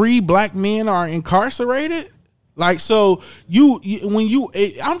 3 black men are incarcerated. Like, so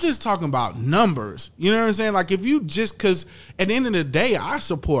I'm just talking about numbers, you know what I'm saying? Like, if you because at the end of the day, I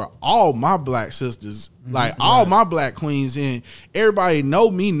support all my black sisters, like all my black queens, and everybody know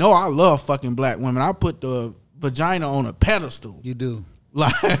I love fucking black women. I put the vagina on a pedestal. You do.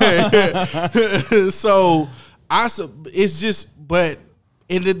 Like, so it's just, but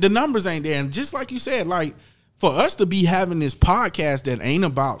the numbers ain't there. And just like you said, like, for us to be having this podcast that ain't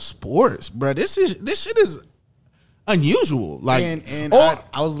about sports, bro, this shit is unusual. Like, and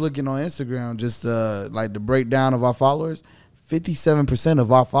I was looking on Instagram, just like the breakdown of our followers. 57%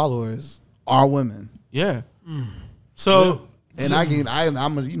 of our followers are women. yeah. So, And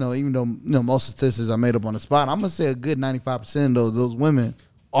I'm even though most statistics are made up on the spot, I'm gonna say a good 95% of those women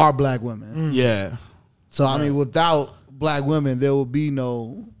are black women. yeah. So I mean, without black women, there will be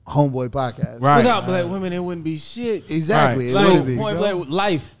no Homeboy podcast. Right. Without black women, it wouldn't be shit. Exactly. Right. It Like, wouldn't be. point blank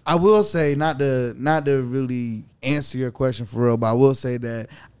life. I will say, not to really answer your question for real, but I will say that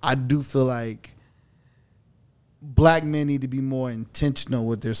I do feel like black men need to be more intentional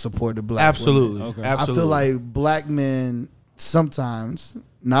with their support of black Absolutely. women. Okay. Absolutely. I feel like black men sometimes,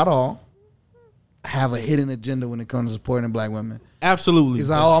 not all, have a hidden agenda when it comes to supporting black women. absolutely. It's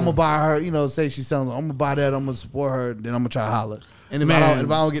like, I'm gonna buy her, say she's selling, I'm gonna buy that, I'm gonna support her, then I'm gonna try to holler. And if I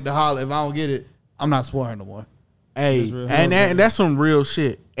don't get the holler, if I don't get it, I'm not supporting her no more. Hey, and that's some real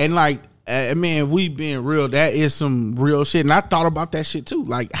shit. And like, I mean, if we being real, that is some real shit. And I thought about that shit too.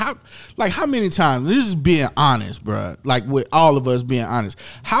 Like how many times? This is being honest, bro. Like with all of us being honest,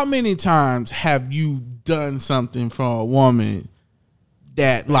 how many times have you done something for a woman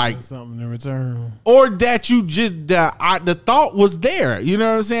that like something in return, or that you just the thought was there? You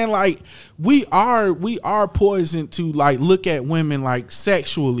know what I'm saying? Like we are poisoned to like look at women like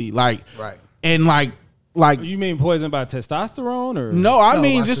sexually, like Right. and like. You mean poisoned by testosterone or No, I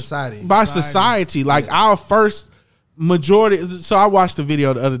mean by just society. by society. Like our first majority. So I watched the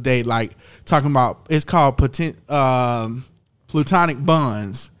video the other day, like talking about it's called platonic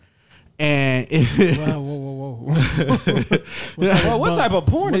bonds, and whoa. Well, what type of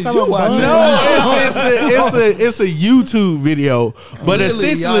porn is type you of watching? no, it's a YouTube video, but Literally,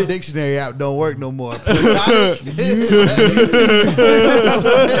 essentially. y'all dictionary app don't work no more. Platonic.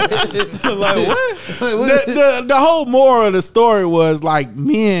 Like what? The whole moral of the story was like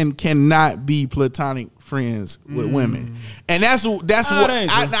men cannot be platonic friends with women, and that's what it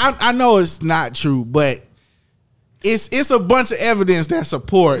ain't true. I know it's not true, but it's a bunch of evidence that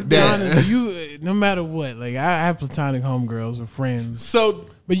support Be that. honest, you no matter what, like I have platonic homegirls or friends, So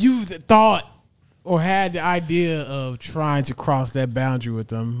but you've thought or had the idea of trying to cross that boundary with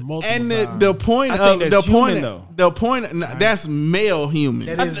them multiple and times. the point I of think the that's point human, though. the point that's male human.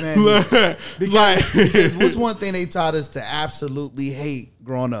 That is, man. Like Because what's one thing they taught us to absolutely hate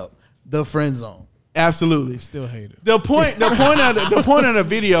growing up? The friend zone. absolutely. still hate it. The point of the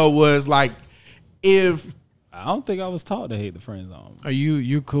video was like if. I don't think I was taught to hate the friend zone. Are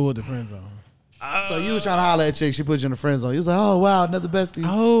you cool with the friend zone? So you was trying to holler at chick, she put you in the friend zone. You was like, oh wow, another bestie.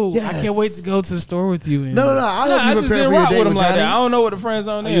 Oh, Yes. I can't wait to go to the store with you. And No, I'll help I you just prepare didn't for your rock date with with them like Johnny. that. I don't know what the friend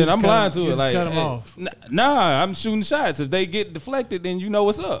zone you is. just I'm blind to you it. just Like, cut 'em off. Nah, I'm shooting shots. If they get deflected, then you know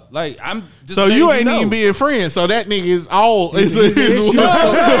what's up. Like I'm. Just So letting you ain't know. even being friends. So that nigga is all. Is So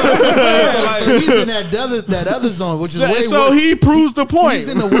he's in that other zone, which is way so worse. he proves the point. He's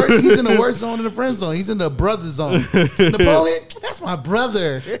in the worst zone in the friend zone. He's in the brother zone. Napoleon, that's my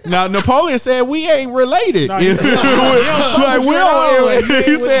brother. Now Napoleon said we ain't related. No, Like, we don't.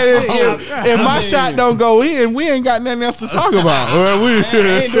 He said if my shot don't go in, we ain't got nothing else to talk about. Or we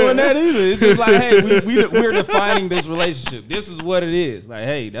I ain't doing that either. It's just like, hey, we're defining this relationship. This is what it is. Like,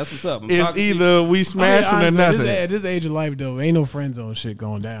 hey, that's what's up. I'm it's talking to you. either we smashing or nothing. At this age of life, though, ain't no friend zone shit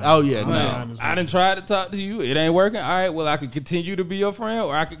going down. Oh yeah, I'm no. being honest I with done tried to talk to you. It ain't working. All right, well, I could continue to be your friend,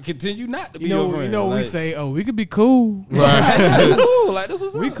 or I could continue not to be you. your friend. You know, we Like, say, oh, we could be cool. cool. Like, this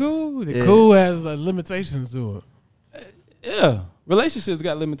was We up. cool. The cool has limitations to it. Yeah, relationships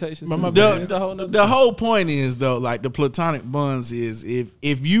got limitations. My too. bad. It's a whole nother The whole point is though, like the platonic bonds is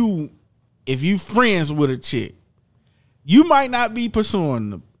if you friends with a chick, you might not be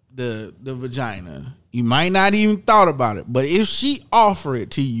pursuing the vagina. You might not even thought about it, but if she offer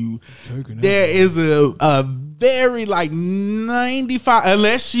it to you, there is a very like 95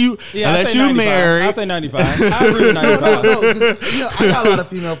 unless you I say 95. married. I say 95. I agree with 95. No, 'cause, I got a lot of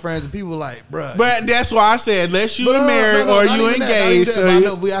female friends and people like, bruh. But that's why I said unless you married No, or not you even that, not even engaged. that, but I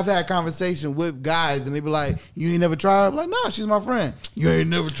know I've had conversation with guys and they be like, "You ain't never tried?" I'm like, "No, she's my friend." You ain't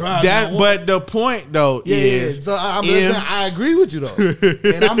never tried That, no but the point though yeah, is, so I'm just if- saying, I agree with you though,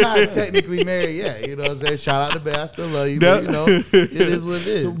 and I'm not technically married yet. You know what I'm saying? Shout out to Bear, I still love you, but you know, it is what it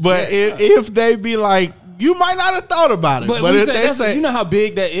is. but Yeah. if they be like, you might not have thought about it. But, But we if say, they that's say, you know how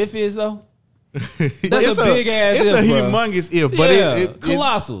big that if is though. it's a big ass it's if, a bro. humongous if. But Yeah, it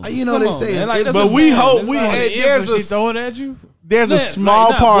colossal. You know Come they on, say man. if- Like, that's but a we man. hope It's we like- and If she throw it at you, there's a Like,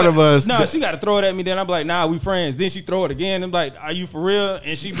 small nah, part but- of us. No, that- she got to throw it at me. Then I'm like, nah, we friends. Then she throw it again. I'm like, are you for real?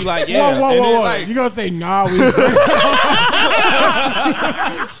 And she be like, yeah. whoa, and then, whoa. like, You gonna say nah? We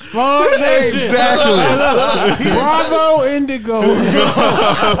fuck that shit. exactly. Bravo, Indigo.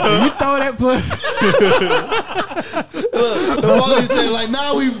 You throw that pussy. The Wally said like,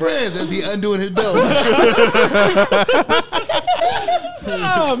 "Nah, we friends," as he undoing his belt.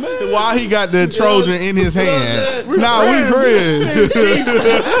 oh, man. While he got the Trojan in his hand. Nah, we friends.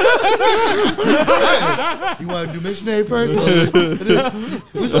 You want to do missionary first? We're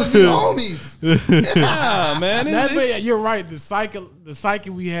supposed to be homies. Nah, man. You're right. The psyche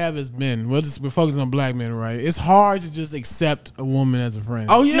we have as men. We're focusing on black men, right? It's hard to just accept a woman as a friend.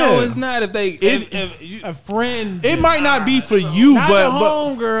 Oh yeah. No, it's not. If they, if you, a friend. It might not be for you, not but a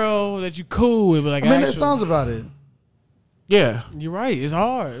homegirl that you cool with, but like I mean, there's actual- songs about it. yeah. You're right. It's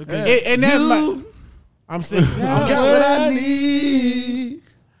hard. Okay. And that might, I'm saying, Got what I need.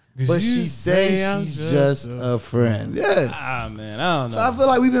 but she says she's just a friend. Yeah. Ah, man, I don't know. So I feel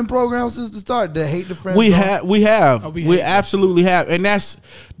like we've been programmed since the start to hate the friends. We have. Oh, we absolutely have. And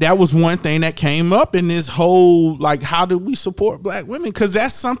that was one thing that came up in this whole, like, how do we support black women? Because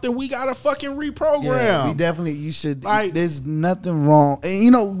that's something we got to fucking reprogram. Yeah, we definitely, you should. Like, there's nothing wrong. And,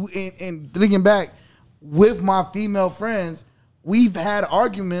 you know, and thinking back, with my female friends, we've had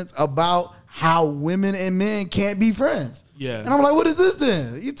arguments about how women and men can't be friends. Yeah. And I'm like, what is this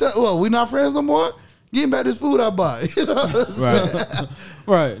then? Well, we not friends no more? Give me back this food I bought. You know? Right.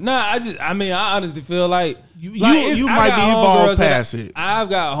 Right. Nah, I honestly feel like you might be evolved past it. I've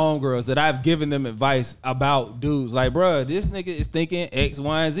got homegirls that I've given them advice about dudes. Like, bruh, this nigga is thinking X,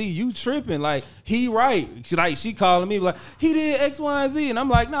 Y, and Z. You tripping. Like, he right. Like, she calling me like, he did X, Y, and Z. And I'm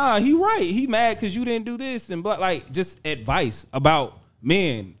like, nah, he right. He mad because you didn't do this. And like, just advice about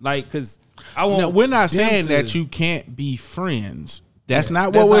men. Like, because I want. No, we're not saying to, that you can't be friends. That's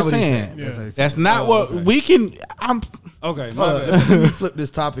not what we're saying. That's not what we can. Okay, let me flip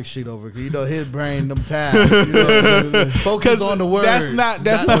this topic sheet over because you know his brain them tabs. You know, focus on the words.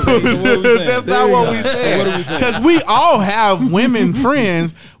 That's not what we saying. Because we all have women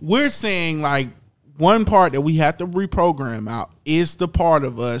friends. We're saying like one part that we have to reprogram out is the part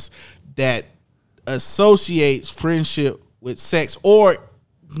of us that associates friendship with sex or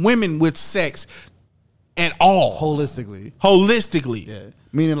women with sex. At all, holistically, yeah.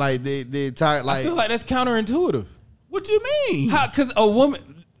 Meaning like the entire like. I feel like that's counterintuitive. What do you mean? Because a woman,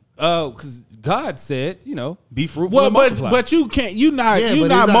 because God said, you know, be fruitful and multiply. But you can't. You're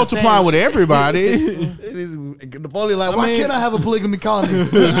not multiplying with everybody. It is Napoleon like, why can't I have a polygamy colony?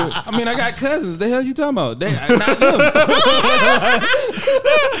 I mean, I got cousins. The hell you talking about? They not them.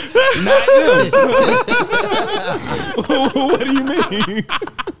 Not them. What do you mean?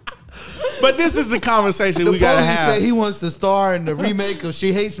 But this is the conversation we gotta have. Said he wants to star in the remake of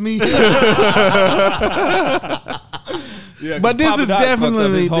She Hates Me. Yeah, but this is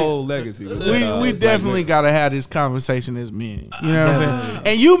definitely his whole legacy. We definitely gotta have this conversation as men. You know what I'm saying?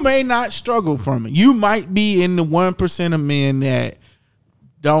 And you may not struggle from it. You might be in the 1% of men that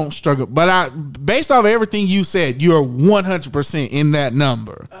don't struggle. But based off everything you said, you're 100% in that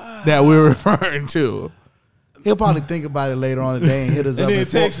number that we're referring to. He'll probably think about it later on today and hit us up in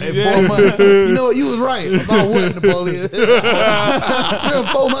 4 months. You know what? You was right about what, Napoleon?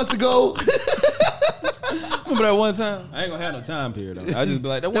 4 months ago. Remember that one time? I ain't gonna have no time period though. I just be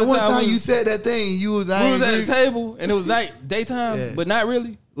like, that one time you said that thing. We was at the table and it was daytime, but not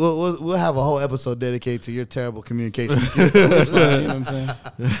really. We'll have a whole episode dedicated to your terrible communication skills. You know what I'm saying?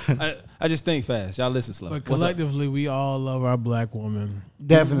 I just think fast. Y'all listen slow. But collectively, we all love our black woman.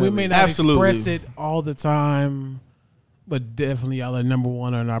 Definitely. We may not express it all the time, but definitely y'all are number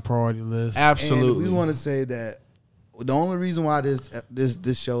one on our priority list. Absolutely. And we want to say that the only reason why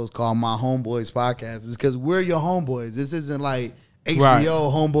this show is called My Homeboys Podcast is because we're your homeboys. This isn't like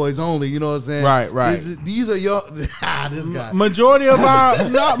HBO homeboys only, you know what I'm saying? Right. These are your this guy. Majority of our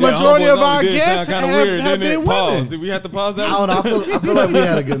guests have been women. Did we have to pause that? I don't know. I feel like we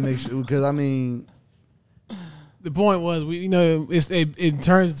had a good mixture because I mean, the point was it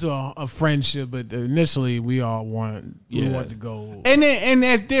turns into a friendship, but initially we all want to go. And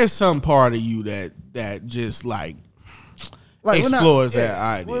there's some part of you that just like explores that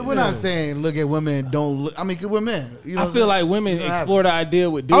idea. We're not saying look at women and don't look. I mean, 'cause we're men. You know I feel like women explore the idea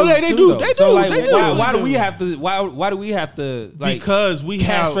with dudes. Oh, they do. They So do. like, They do. why do we have to? Why do we have to? Like, because we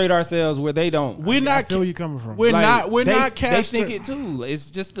castrate ourselves where they don't. I feel where you're coming from. We're not They castrated. think it too. It's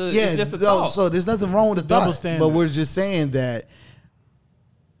just a. Yeah. It's just a thought. So there's nothing wrong with the double thought, standard. but we're just saying that.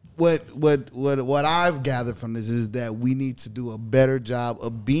 What I've gathered from this is that we need to do a better job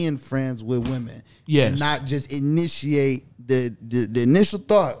of being friends with women. Yes. And not just initiate the initial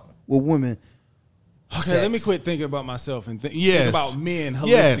thought with women. Okay, let me quit thinking about myself and think about men holistically.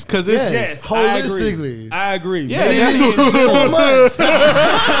 Yes, because it's holistically. I agree. Yeah, that's what 4 months.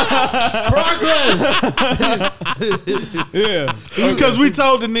 Yeah. because we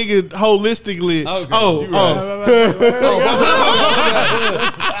told the nigga holistically. Okay,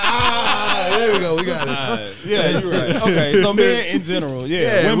 There we go. We got it. Yeah, you're right. Okay, so men in general,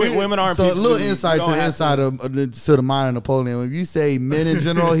 women aren't. So a little insight to the inside of the mind of Napoleon. When you say men in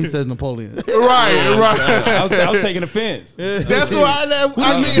general, he says Napoleon. Right. I was taking offense. That's why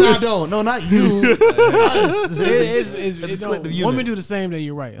I mean I don't. No, not you. Women do the same thing.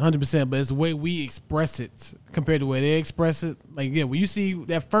 You're right, 100%. But it's the way we express it compared to the way they express it. Like when you see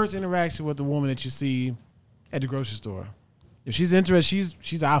that first interaction with the woman that you see at the grocery store, if she's interested,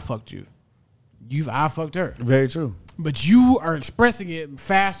 she's I fucked you. I fucked her. Very true. But you are expressing it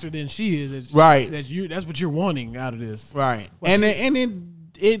faster than she is. Right. That's what you're wanting out of this. Right. Well, And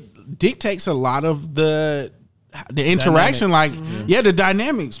it dictates a lot of the interaction, the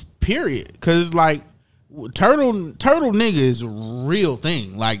dynamics. Period. Because like turtle nigga is a real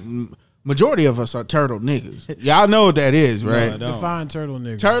thing. Like majority of us are turtle niggas. Y'all know what that is, right? No, Define turtle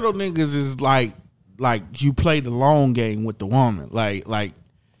nigga. Turtle niggas is like you play the long game with the woman. Like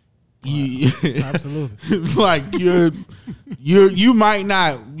you Absolutely. like you might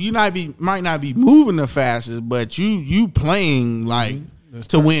not be moving the fastest, but you playing like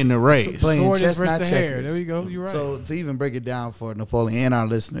to win the race. Playing Sword chess, versus not the hair. checkers. There you go. You're right. So to even break it down for Napoleon and our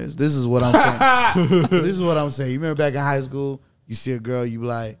listeners, this is what I'm saying. This is what I'm saying. You remember back in high school, you see a girl, you be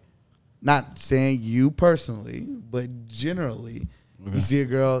like, not saying you personally, but generally, you see a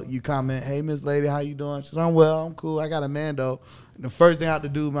girl, you comment, "Hey, Miss Lady, how you doing?" She's like, "I'm well, I'm cool. I got a man though." And the first thing out the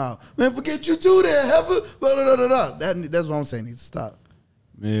dude's mouth, "Man, forget you too, there, heifer." Blah, blah, blah, blah. That's what I'm saying. Needs to stop.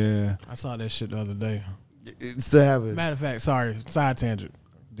 Yeah. I saw that shit the other day. It still happens. Matter of fact, sorry, side tangent.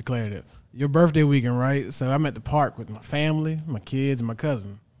 Declared it. Your birthday weekend, right? So I'm at the park with my family, my kids, and my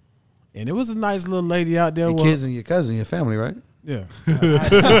cousin. And it was a nice little lady out there. Your kids and your cousin, your family, right? Yeah.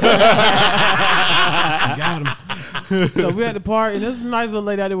 Got him. So we at the park, and there's a nice little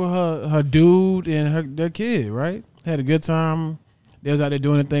lady out there with her dude and their kid, right? Had a good time. They was out there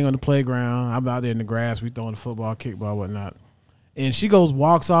doing a thing on the playground. I'm out there in the grass. We throwing the football, kickball, whatnot. And she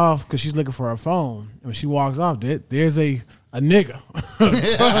walks off because she's looking for her phone. And when she walks off, there's a nigga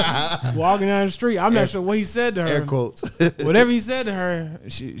walking down the street. I'm not sure what he said to her. Air quotes. Whatever he said to her,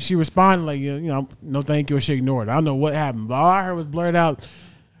 she responded like, you know, no thank you, or she ignored it. I don't know what happened, but all I heard was blurred out,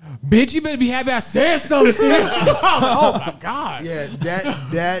 "Bitch, you better be happy I said something to you." Oh my God. Yeah,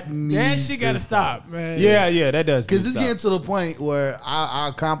 that needs That shit got to stop, man. Yeah, that does. Because it's getting to the point where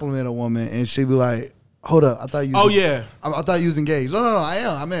I compliment a woman and she be like, "Hold up, I thought you." I thought you was engaged. No, I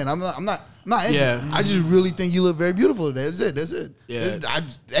am. I'm in. I'm not interested. Yeah. I just really think you look very beautiful today. That's it. Yeah.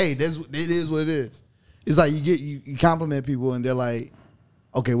 It is what it is. It's like you compliment people and they're like,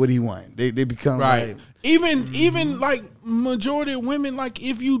 "Okay, what do you want?" They become Right. like, Even like majority of women, like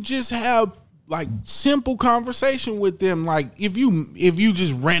if you just have like simple conversation with them, like if you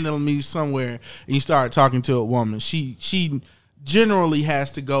just randomly meet somewhere and you start talking to a woman, she generally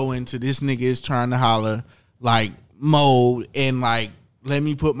has to go into this nigga is trying to holler like mode and like let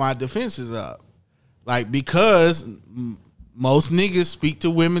me put my defenses up, like because most niggas speak to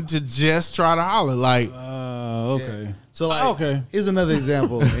women to just try to holler like. Okay. yeah. So like, Okay. Here's another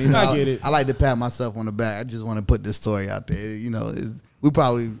example. You know, I get it. I like to pat myself on the back. I just want to put this story out there. You know, we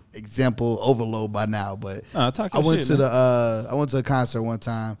probably example overload by now, but talk I your went shit, to man. I went to a concert one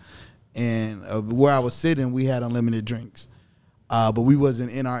time, and where I was sitting, we had unlimited drinks, but we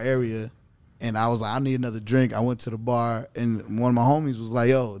wasn't in our area. And I was like, I need another drink. I went to the bar, and one of my homies was like,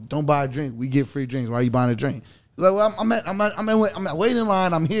 "Yo, don't buy a drink. We get free drinks. Why are you buying a drink?" He's like, "Well, I'm at waiting in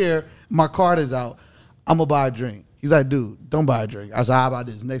line. I'm here. My card is out. I'm gonna buy a drink." He's like, "Dude, don't buy a drink." I said, "How about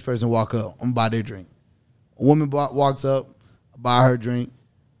this? Next person walk up. I'm gonna buy their drink." A woman walks up, I buy her drink.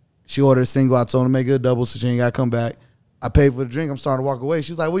 She ordered a single. I told her to make it a double so she ain't gotta come back. I paid for the drink. I'm starting to walk away.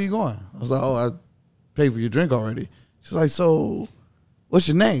 She's like, "Where you going?" I was like, "Oh, I paid for your drink already." She's like, "So, what's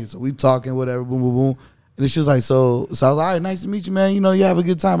your name?" So we talking, whatever, boom, boom, boom. And then she's like, so I was like, "All right, nice to meet you, man. You know, you have a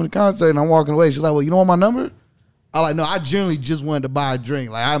good time at the concert." And I'm walking away. She's like, "Well, you don't want my number?" I like, "No, I generally just wanted to buy a drink.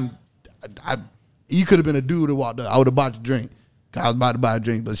 Like you could have been a dude that walked up. I would have bought your drink. I was about to buy a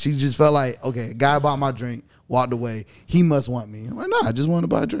drink." But she just felt like, okay, a guy bought my drink, walked away. He must want me. I'm like, "No, I just wanted to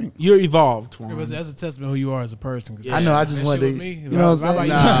buy a drink." You're evolved, Twan. That's a testament who you are as a person. Yeah. I know. I just That wanted shit to, with me. you know what I'm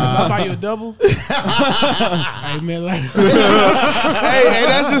saying? If I buy you a double, hey man, like, hey,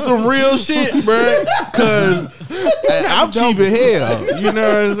 that's just some real shit, bro. Cause I'm cheap as hell. You know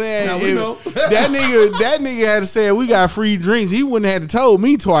what I'm saying? Now we If know. that nigga had to say we got free drinks. He wouldn't have to told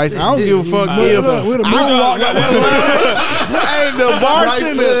me twice. I don't give a fuck if we'd have moonwalked out there. hey, the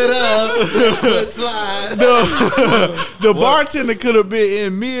bartender, Foot slide. the bartender could have been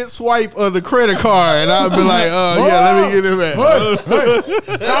in mid swipe of the credit card, and I'd be like, yeah, let me get it back.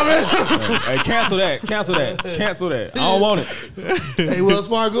 Stop it. Hey, cancel that. I don't want it. Hey, Wells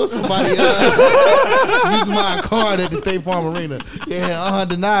Fargo, somebody use my card at the State Farm Arena. Yeah,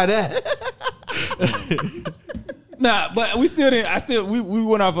 deny that. Nah, but we still didn't. We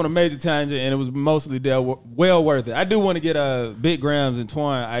went off on a major tangent, and it was mostly well worth it. I do want to get a Big Grams and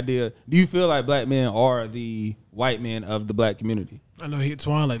Twan idea. Do you feel like black men are the white men of the black community? I know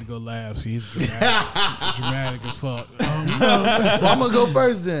Twan like to go last. He's dramatic as fuck. Well, I'm gonna go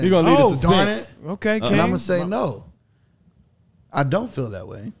first then. You're gonna lead us to darn suspense. it. Okay, And I'm gonna say no. I don't feel that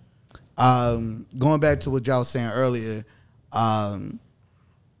way. Going back to what y'all was saying earlier,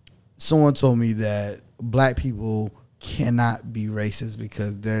 someone told me that black people cannot be racist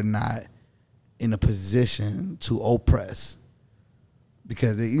because they're not in a position to oppress.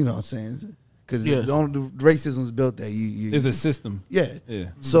 Because they, you know what I'm saying? Because the racism is built that you It's a system. Yeah. Yeah.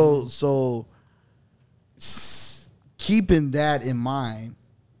 So keeping that in mind,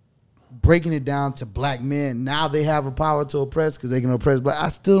 breaking it down to black men, now they have a power to oppress because they can oppress black. I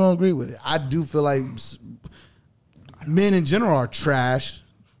still don't agree with it. I do feel like men in general are trash,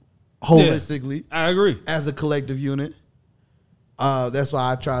 holistically. I agree. As a collective unit. That's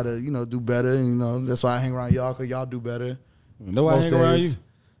why I try to, do better. And, that's why I hang around y'all, because y'all do better. Nobody hang around you.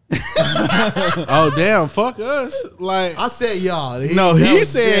 Oh damn! Fuck us! Like I said, y'all. He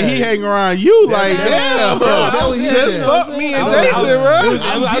said he hang around you. Like damn, that what he said. Fuck me and Jason, bro.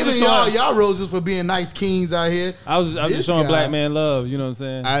 I'm giving y'all roses for being nice kings out here. I was just showing black man love. You know what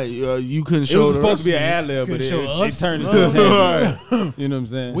I'm saying? You couldn't It show. was supposed to be an ad lib, but show it us. turned into a tangent. You know what I'm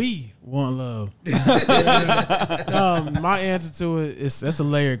saying? We want love. My answer to it is that's a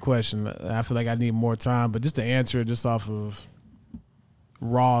layered question. I feel like I need more time, but just to answer it just off of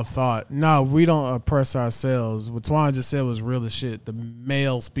raw thought. No, we don't oppress ourselves. What Twan just said was real as shit. The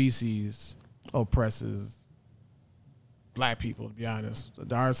male species oppresses black people, to be honest.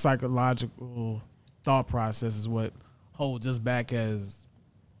 Our psychological thought process is what holds us back as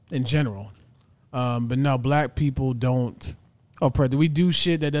in general. But no, black people don't oppress. Do we do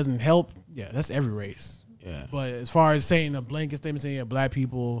shit that doesn't help? Yeah, that's every race. Yeah. But as far as saying a blanket statement saying black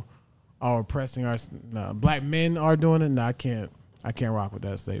people are oppressing our black men are doing it, no, I can't rock with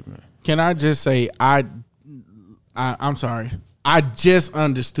that statement. Can I just say I'm sorry. I just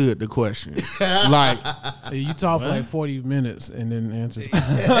understood the question. Like You talk for like 40 minutes and then answer.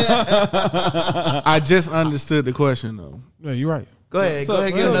 I just understood the question though. No, you're right. Go ahead,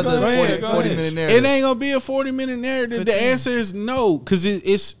 get another 40-minute narrative. It ain't gonna be a 40-minute narrative. The answer is no, because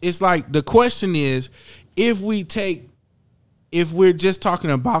it's like the question is if we're just talking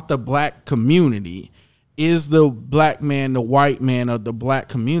about the black community, is the black man the white man of the black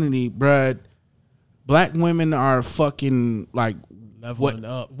community, bruh? Black women are fucking like Leveling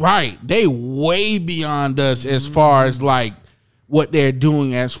up. Right. They way beyond us as far as like what they're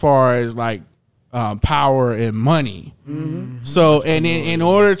doing as far as like power and money. Mm-hmm. So, and in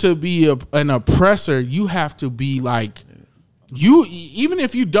order to be an oppressor, you have to be like, even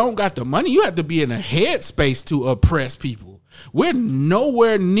if you don't got the money, you have to be in a headspace to oppress people. We're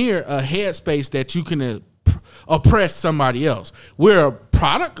nowhere near a headspace that you can oppress somebody else. We're a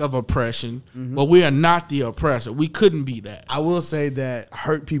product of oppression, but we are not the oppressor. We couldn't be that. I will say that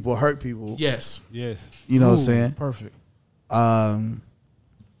hurt people. Yes. You know what I'm saying? Perfect.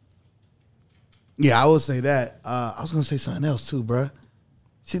 Yeah, I will say that. I was gonna say something else too, bro.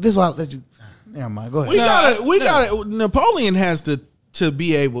 See, this is why I let you. Never mind. Go ahead. We got Napoleon has to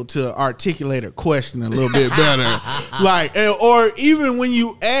be able to articulate a question a little bit better. Like, or even when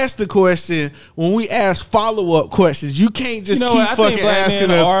you ask the question, when we ask follow-up questions, you can't just keep I fucking think black asking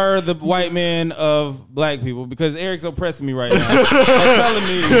men us. are the white men of black people because Eric's oppressing me right now. They're telling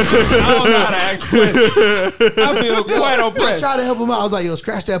me I don't know how to ask questions. I feel quite I oppressed. tried to help him out. I was like, yo,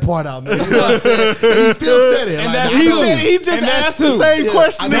 scratch that part out, man. You know what I'm saying? And he still said it. And Like, that's He two. said he just And that's asked the two. same Yeah,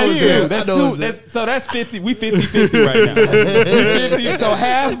 question I know it's again. two. That's I know two. it's That's 50. We 50-50 right now. We 50. So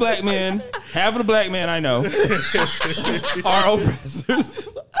half of the black men I know are oppressors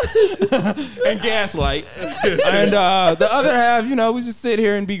and gaslight, and the other half, we just sit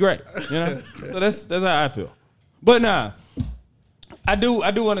here and be great. So that's how I feel. But nah, I do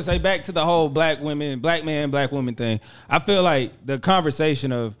want to say back to the whole black man, black woman thing. I feel like the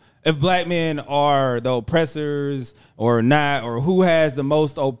conversation of if black men are the oppressors or not, or who has the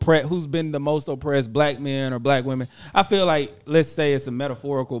most who's been the most oppressed, black men or black women. I feel like, let's say it's a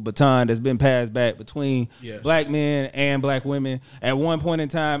metaphorical baton that's been passed back between black men and black women. At one point in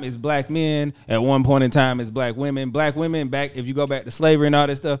time, it's black men. At one point in time, it's black women. Black women, back if you go back to slavery and all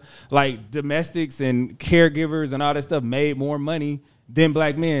that stuff, like domestics and caregivers and all that stuff made more money than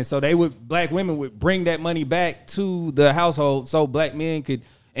black men. So black women would bring that money back to the household so black men could,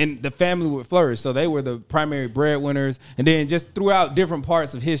 and the family would flourish. So they were the primary breadwinners. And then just throughout different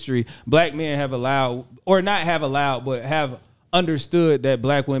parts of history, black men have allowed, or not have allowed, but have understood that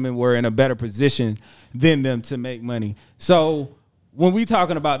black women were in a better position than them to make money. So when we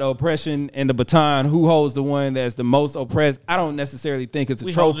talking about the oppression and the baton, who holds the one that's the most oppressed, I don't necessarily think it's a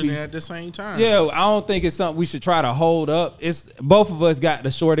We trophy. holding it at the same time. Yeah, I don't think it's something we should try to hold up. It's both of us got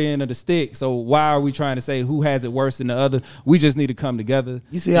the short end of the stick. So why are we trying to say who has it worse than the other? We just need to come together.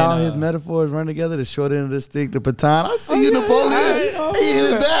 You see how his metaphors run together? The short end of the stick, the baton. I see you, Napoleon. He in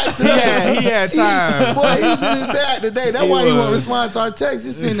his back today. He had time. Boy, he was in his back today. That's why he won't respond to our text.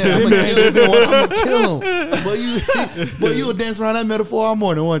 He's sitting there. I'm gonna kill him. But you would dance around that metaphor all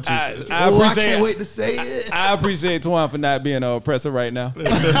morning, won't you? I I can't wait to say it. I appreciate Twan for not being an oppressor right now.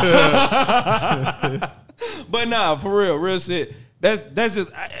 But nah, for real shit. That's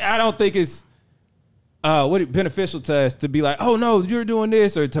just I don't think it's beneficial to us to be like, oh no, you're doing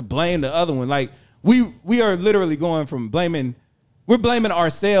this, or to blame the other one. Like we are literally going from blaming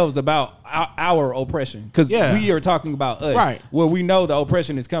ourselves about our oppression, because we are talking about us, right? Where we know the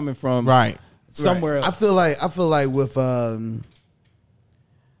oppression is coming from, right? Somewhere else. I feel like with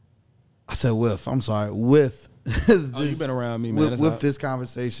I said with. I'm sorry. With this, you've been around me, man. With this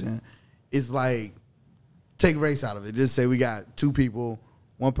conversation, it's like take race out of it. Just say we got two people,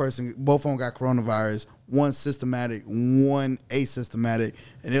 one person, both of them got coronavirus, one systematic, one asymptomatic,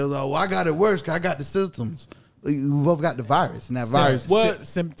 and it was like, well, I got it worse because I got the symptoms. We both got the virus, and that virus. What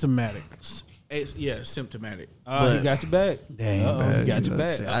symptomatic? Symptomatic. He got your back. Dang, he got your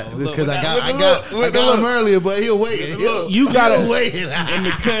back. Because I got him earlier, but he'll wait. You gotta wait in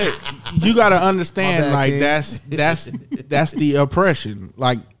the cut. You gotta understand, bad, like kid. that's the oppression,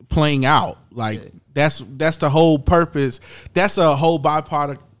 like playing out. Like that's the whole purpose. That's a whole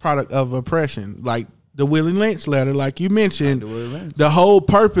product of oppression. Like the Willie Lynch letter, like you mentioned, the whole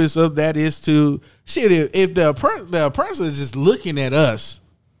purpose of that is to if the oppressor is just looking at us,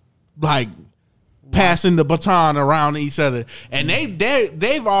 like passing the baton around each other, and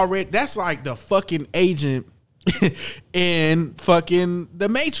they've already, that's like the fucking agent in fucking the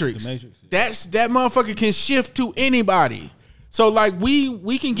Matrix. That motherfucker can shift to anybody. So like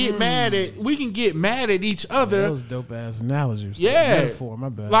we can get mad at each other. That was dope ass analogies. Yeah, metaphor. My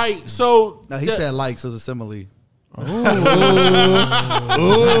bad. No, he said like, so it's a simile. But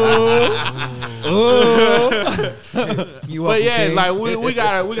yeah, like we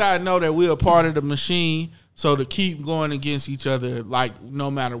gotta know that we're a part of the machine. So to keep going against each other, like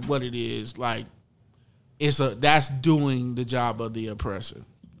no matter what it is, like that's doing the job of the oppressor.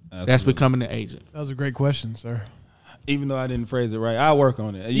 Absolutely. That's becoming the agent. That was a great question, sir. Even though I didn't phrase it right, I'll work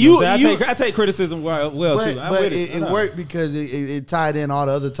on it. I take criticism well too. But it worked because it tied in all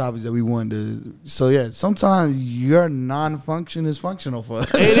the other topics that we wanted to. So yeah, sometimes your non-function is functional for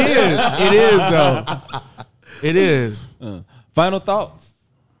us. It is though. It is. Final thoughts.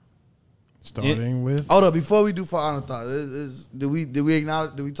 Starting with. Hold up, before we do final thoughts, did we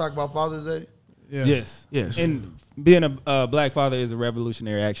talk about Father's Day? Yeah. Yes. And being a black father is a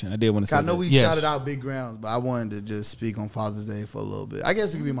revolutionary action. I did want to say that. I know we shouted out big grounds, but I wanted to just speak on Father's Day for a little bit. I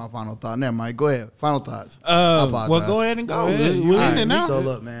guess it could be my final thought. Never mind. Go ahead. Final thoughts. Well, go ahead and go. We're in it now. So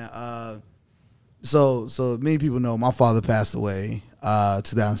look, man. So many people know my father passed away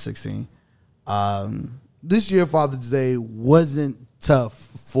 2016. This year Father's Day wasn't tough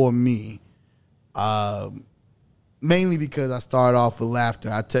for me. Mainly because I started off with laughter.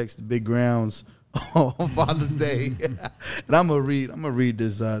 I texted Big Grounds on Father's Day, and I'm gonna read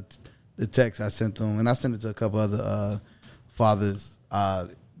this the text I sent to him, and I sent it to a couple other fathers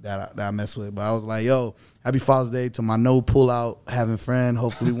that I mess with. But I was like, "Yo, happy Father's Day to my no pull out having friend.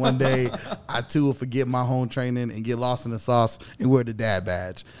 Hopefully one day I too will forget my home training and get lost in the sauce and wear the dad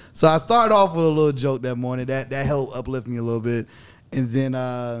badge." So I started off with a little joke that morning that helped uplift me a little bit, and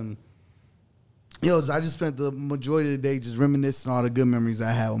then. So I just spent the majority of the day just reminiscing all the good memories I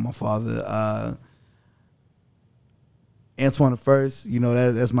had with my father. Antoine the First,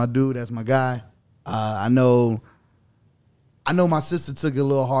 that's my dude, that's my guy. I know my sister took it a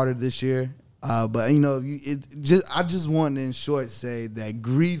little harder this year, but I just want to in short say that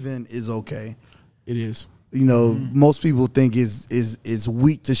grieving is okay. It is. Most people think it's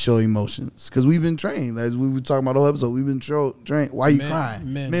weak to show emotions because we've been trained. As we were talking about the whole episode, we've been trained. Why are you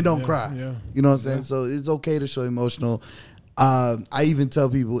crying? Men don't cry. Yeah. You know what I'm saying? So it's okay to show emotional. I even tell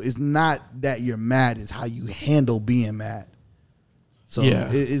people it's not that you're mad; it's how you handle being mad. So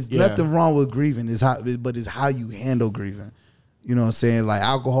it's nothing wrong with grieving. But it's how you handle grieving. You know what I'm saying? Like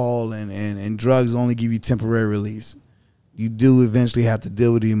alcohol and drugs only give you temporary release. You do eventually have to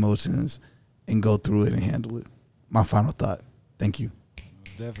deal with the emotions and go through it and handle it. My final thought. Thank you.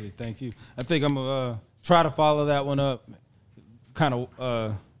 Definitely, thank you. I think I'm going to try to follow that one up, kind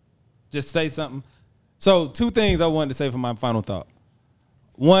of just say something. So 2 things I wanted to say for my final thought.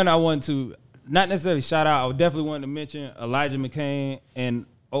 One, I want to not necessarily shout out. I would definitely want to mention Elijah McCain and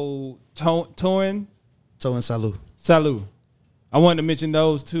old Toyin Salou. I wanted to mention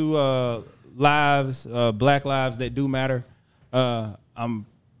those two lives, black lives that do matter. I'm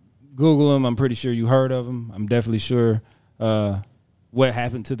Google them. I'm pretty sure you heard of them. I'm definitely sure what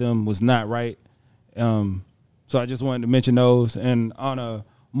happened to them was not right. So I just wanted to mention those. And on a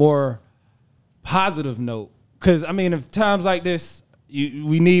more positive note, because, I mean, if times like this,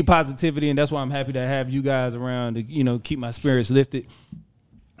 we need positivity, and that's why I'm happy to have you guys around to, you know, keep my spirits lifted.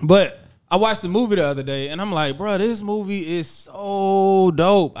 But I watched the movie the other day, and I'm like, bro, this movie is so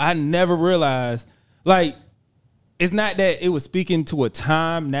dope. I never realized, like, it's not that it was speaking to a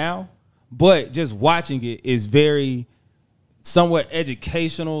time now, but just watching it is very somewhat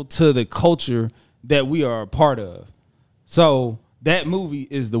educational to the culture that we are a part of. So that movie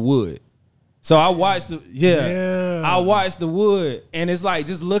is The Wood. So I watched I watched The Wood, and it's like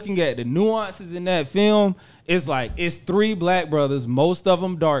just looking at the nuances in that film. It's like it's three black brothers, most of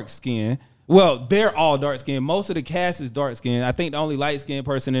them dark skinned. Well, they're all dark skinned. Most of the cast is dark skinned. I think the only light skinned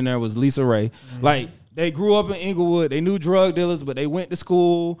person in there was Lisa Ray. Mm-hmm. Like they grew up in Inglewood. They knew drug dealers, but they went to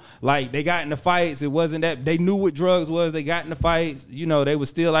school. Like they got into fights. It wasn't that they knew what drugs was. They got into fights. You know, they were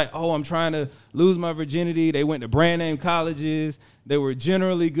still like, oh, I'm trying to lose my virginity. They went to brand name colleges. They were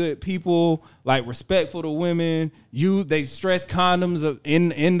generally good people, like respectful to women. They stressed condoms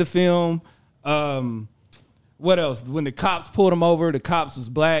in the film. What else? When the cops pulled them over, the cops was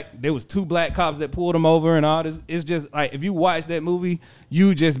black. There was two black cops that pulled them over and all this. It's just like if you watch that movie,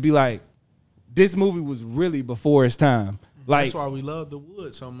 you just be like, this movie was really before its time. Like that's why we love The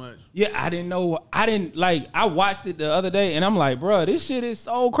Wood so much. Yeah, I watched it the other day and I'm like, bro, this shit is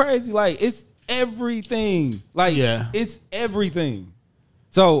so crazy. Like it's everything. Like it's everything.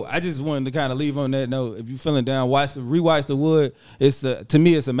 So I just wanted to kind of leave on that note. If you're feeling down, rewatch The Wood. To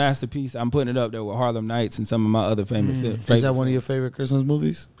me, it's a masterpiece. I'm putting it up there with Harlem Nights and some of my other famous. Is that one of your favorite Christmas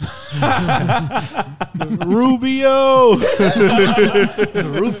movies? Rubio. It's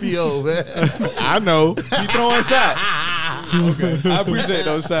Rufio, man. I know. You throwing shots. Okay, I appreciate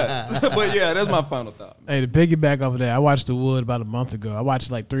those shots. But yeah, that's my final thought. Hey, to piggyback off of that, I watched The Wood about a month ago. I watched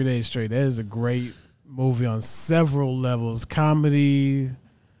it like 3 days straight. That is a great movie on several levels. Comedy,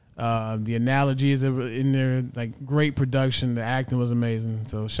 the analogies in there, like great production. The acting was amazing.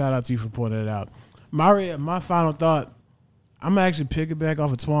 So shout out to you for pointing it out. My final thought, I'm actually piggyback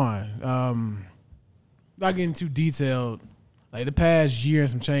off of Twine. Not getting too detailed. Like the past year and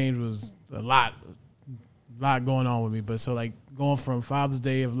some change was a lot going on with me. But so like going from Father's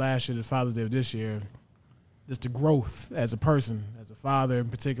Day of last year to Father's Day of this year, just the growth as a person, as a father in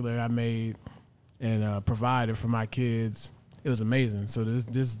particular, I made and provided for my kids. It was amazing. So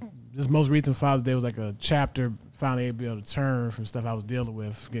this most recent Father's Day was like a chapter finally able to turn from stuff I was dealing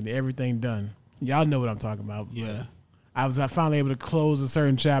with, getting everything done. Y'all know what I'm talking about. Yeah. I was finally able to close a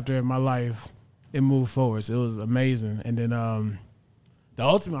certain chapter in my life and move forward. So it was amazing. And then the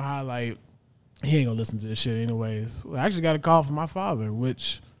ultimate highlight, he ain't gonna listen to this shit anyways. I actually got a call from my father,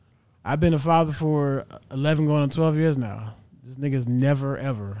 which I've been a father for 11 going on 12 years now. This nigga's never,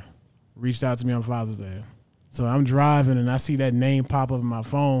 ever reached out to me on Father's Day. So I'm driving and I see that name pop up on my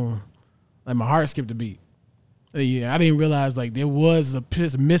phone. Like my heart skipped a beat. Yeah, I didn't realize like there was a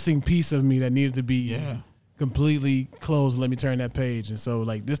missing piece of me that needed to be completely closed. Let me turn that page. And so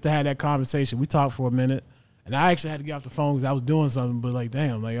like just to have that conversation, we talked for a minute and I actually had to get off the phone because I was doing something, but like,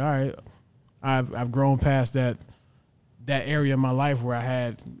 damn, like, all right, I've grown past that area of my life where I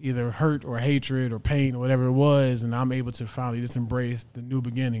had either hurt or hatred or pain or whatever it was, and I'm able to finally just embrace the new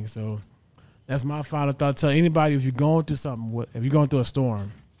beginning. So that's my final thought. Tell anybody if you're going through something, if you're going through a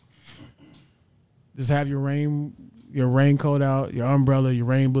storm, just have your raincoat out, your umbrella, your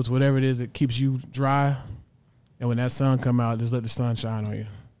rain boots, whatever it is that keeps you dry. And when that sun come out, just let the sun shine on you.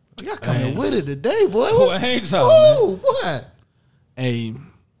 Y'all coming with it today, boy. What? Hey,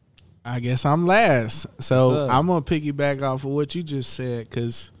 I guess I'm last. So I'm going to piggyback off of what you just said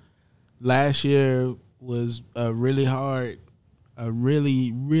because last year was a really,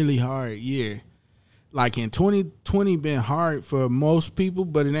 really hard year. Like in 2020 been hard for most people,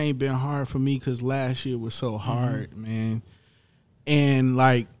 but it ain't been hard for me because last year was so hard, man. And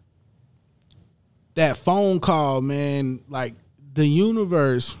like that phone call, man, like the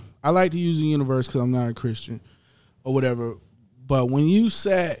universe, I like to use the universe because I'm not a Christian or whatever, but when you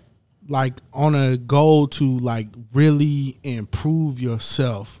sat like on a goal to like really improve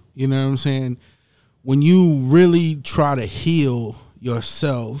yourself, you know what I'm saying? When you really try to heal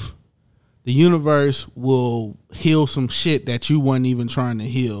yourself, the universe will heal some shit that you weren't even trying to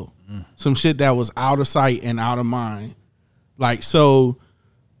heal. Some shit that was out of sight and out of mind. Like, so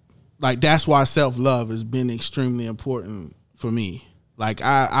like that's why self-love has been extremely important for me. Like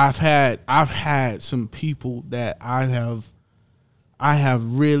I've had some people that I have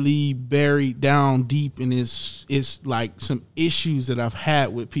really buried down deep in it's like some issues that I've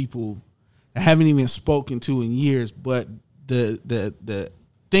had with people I haven't even spoken to in years, but the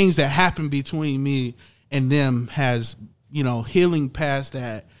things that happened between me and them has, you know, healing past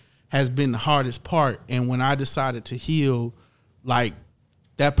that has been the hardest part. And when I decided to heal, like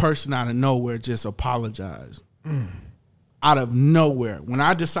that person out of nowhere just apologized. Out of nowhere. When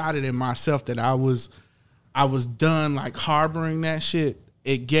I decided in myself that I was done like harboring that shit,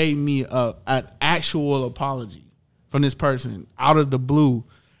 it gave me an actual apology from this person out of the blue.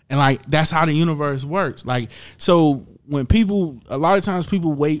 And like that's how the universe works. Like, so when a lot of times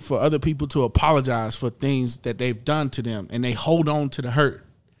people wait for other people to apologize for things that they've done to them and they hold on to the hurt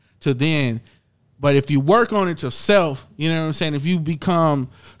to then. But if you work on it yourself, you know what I'm saying? If you become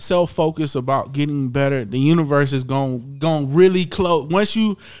self-focused about getting better, the universe is going really close. Once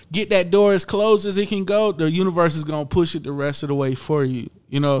you get that door as closed as it can go, the universe is going to push it the rest of the way for you.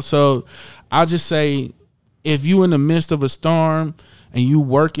 You know, so I'll just say if you in the midst of a storm and you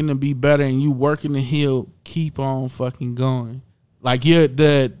working to be better and you working to heal, keep on fucking going. Like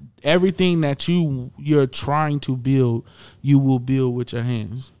everything that you're trying to build, you will build with your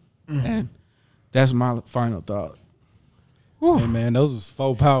hands. And that's my final thought. Hey man, those was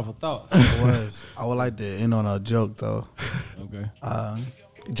 4 powerful thoughts. It was. I would like to end on a joke though. Okay.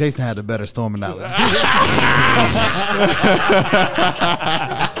 Jason had a better storm analogy.